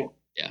DeLorean.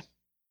 Yeah.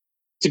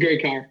 It's a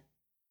great car.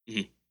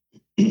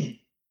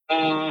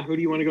 Mm-hmm. Who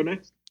do you want to go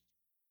next?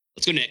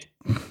 Let's go, Nick.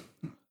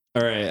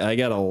 All right, I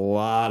got a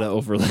lot of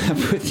overlap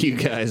with you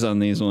guys on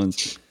these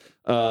ones.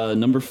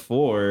 Number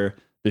 4,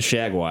 the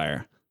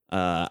Shagwire.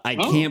 I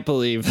can't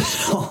believe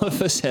all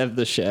of us have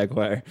the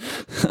Shagwire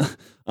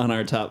on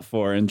our top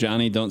 4. And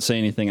Johnny, don't say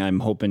anything. I'm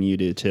hoping you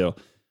do too.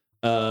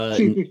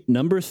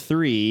 Number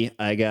 3,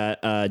 I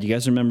got. Do you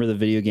guys remember the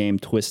video game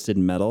Twisted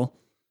Metal?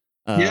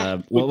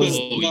 What was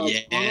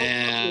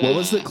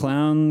the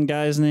clown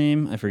guy's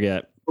name? I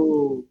forget.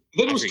 Oh,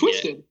 then it was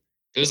Twisted.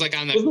 It was like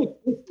on the.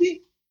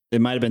 It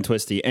might have been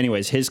Twisty.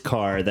 Anyways, his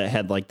car that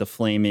had like the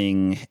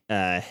flaming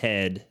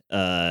head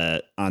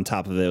on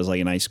top of it was like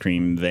an ice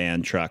cream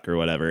van truck or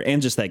whatever.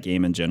 And just that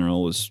game in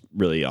general was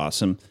really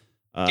awesome.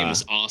 It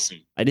was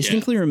awesome. I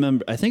distinctly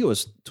remember, I think it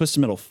was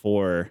Twisted Metal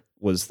 4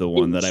 was the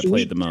one that I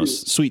played the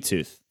most. Sweet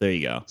Tooth. There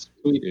you go.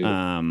 Sweet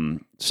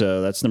Tooth.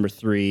 So that's number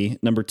 3.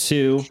 Number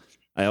 2,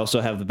 I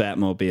also have the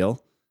Batmobile.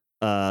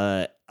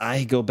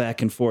 I go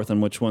back and forth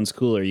on which one's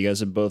cooler. You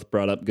guys have both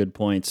brought up good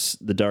points.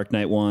 The Dark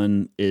Knight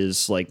one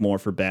is like more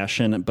for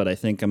bashing, but I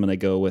think I'm going to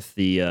go with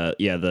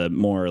the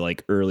more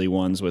like early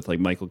ones with like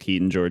Michael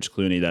Keaton, George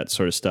Clooney, that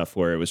sort of stuff,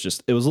 where it was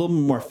a little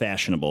more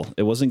fashionable.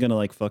 It wasn't going to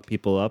like fuck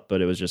people up,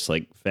 but it was just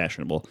like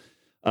fashionable.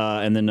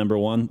 And then number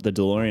 1, the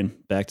DeLorean,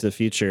 Back to the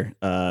Future.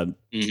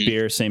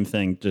 Beer, same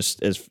thing.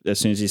 Just as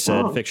soon as you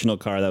said fictional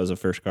car, that was the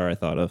first car I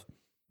thought of.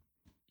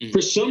 For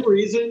some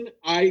reason,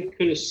 I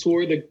could have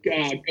swore the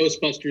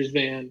Ghostbusters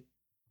van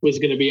was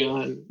going to be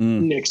on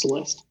Nick's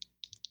list.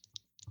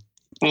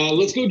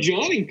 Let's go,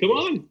 Johnny. Come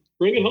on.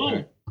 Bring it home.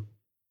 Right.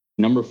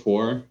 Number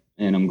 4,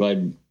 and I'm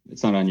glad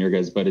it's not on your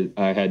guys, but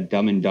I had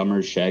Dumb and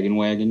Dumber's Shaggin'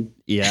 Wagon.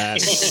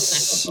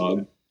 Yes.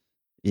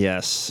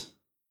 Yes.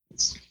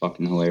 It's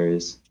fucking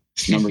hilarious.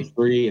 Number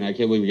 3, and I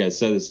can't believe you guys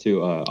said this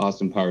too,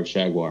 Austin Powers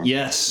Jaguar.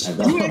 Yes.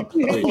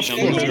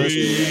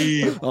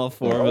 All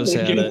 4 of us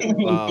had it.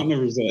 Wow.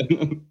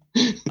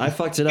 I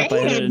fucked it up. I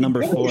had it at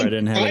number 4. I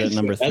didn't have it at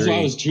number 3. That's why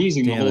I was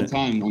cheesing the whole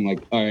time. I'm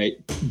like, all right,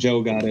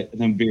 Joe got it, and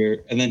then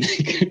beer, and then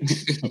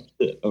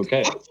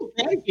okay. I'm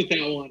surprised with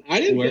that one.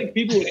 I didn't think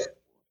people would.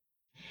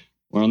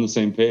 We're on the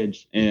same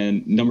page.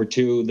 And number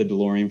 2, the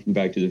DeLorean from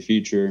Back to the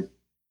Future,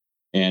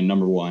 and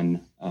number 1,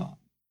 the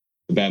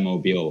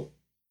Batmobile.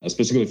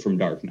 Specifically from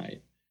Dark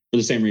Knight, for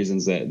the same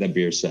reasons that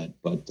beer said.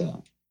 But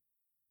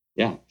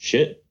yeah,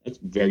 shit, that's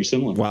very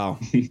similar. Wow.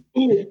 Ooh,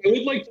 I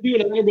would like to do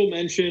an honorable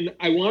mention.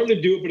 I wanted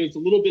to do it, but it's a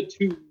little bit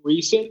too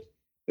recent.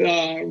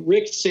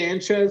 Rick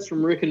Sanchez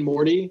from Rick and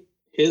Morty.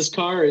 His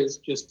car is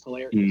just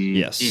hilarious.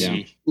 Yes. Yeah.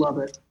 Love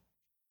it.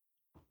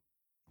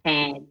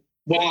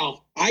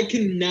 Wow. I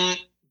cannot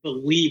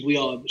believe we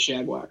all have the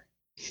Jaguar.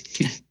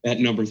 At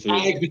number 3.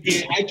 I can't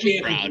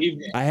believe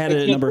that. I had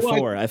it at number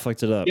 4. I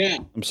fucked it up. Yeah.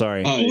 I'm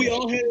sorry. We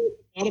all had it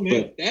bottom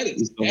half.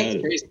 That's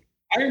crazy.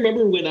 I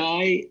remember when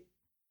I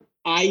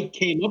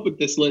came up with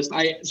this list.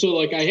 I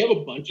have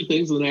a bunch of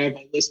things and then I have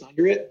my list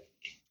under it.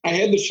 I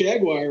had the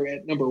Jaguar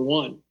at number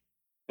 1.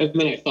 And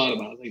then I thought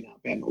about it. I was like, no,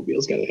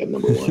 Batmobile's got to have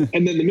number 1.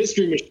 And then the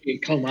Mystery Machine,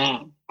 come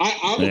on.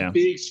 I'm a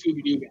big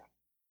Scooby-Doo guy.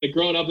 Like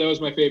growing up, that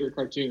was my favorite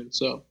cartoon.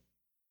 So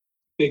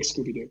big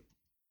Scooby-Doo.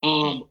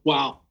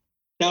 Wow.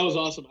 That was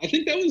awesome. I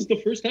think that was the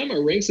first time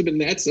our ranks have been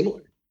that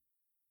similar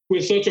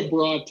with such a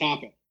broad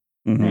topic.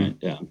 Mm-hmm. Right.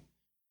 Yeah.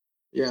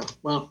 Yeah.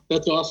 Wow.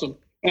 That's awesome.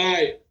 All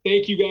right.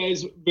 Thank you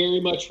guys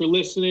very much for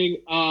listening.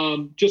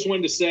 Just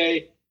wanted to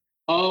say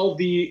all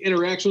the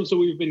interactions that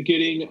we've been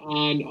getting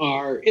on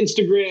our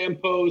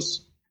Instagram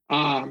posts,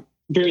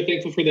 very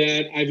thankful for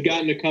that. I've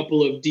gotten a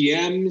couple of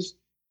DMs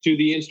to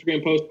the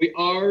Instagram post. We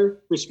are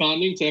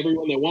responding to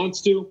everyone that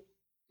wants to,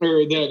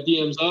 or that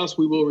DMs us.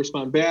 We will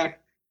respond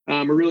back.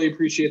 I really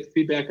appreciate the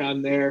feedback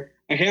on there.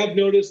 I have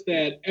noticed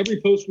that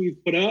every post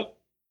we've put up,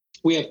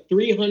 we have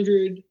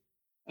 300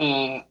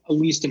 at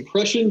least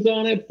impressions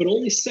on it, but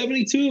only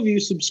 72 of you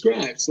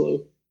subscribe.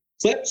 So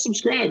let's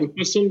subscribe. We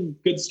put some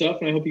good stuff,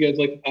 and I hope you guys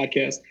like the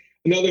podcast.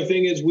 Another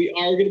thing is we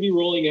are going to be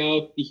rolling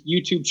out the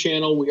YouTube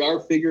channel. We are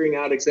figuring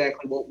out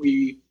exactly what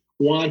we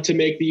want to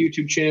make the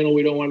YouTube channel.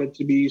 We don't want it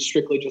to be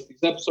strictly just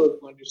these episodes.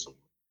 We want to do some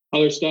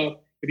other stuff.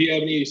 If you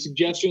have any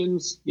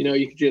suggestions,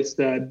 you can just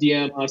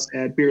DM us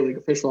at Beer League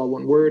Official, all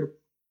one word.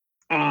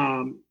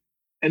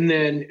 And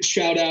then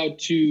shout out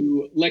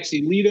to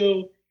Lexi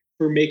Lido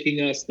for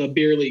making us the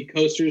Beer League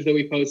coasters that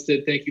we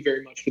posted. Thank you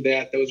very much for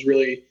that. That was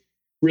really,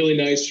 really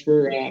nice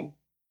for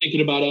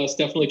thinking about us.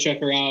 Definitely check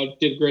her out.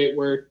 Did great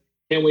work.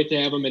 Can't wait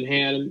to have them in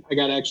hand. I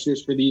got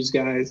extras for these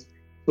guys.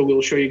 So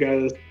we'll show you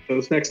guys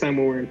those next time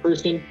when we're in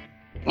person.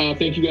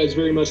 Thank you guys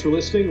very much for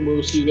listening, and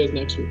we'll see you guys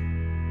next week.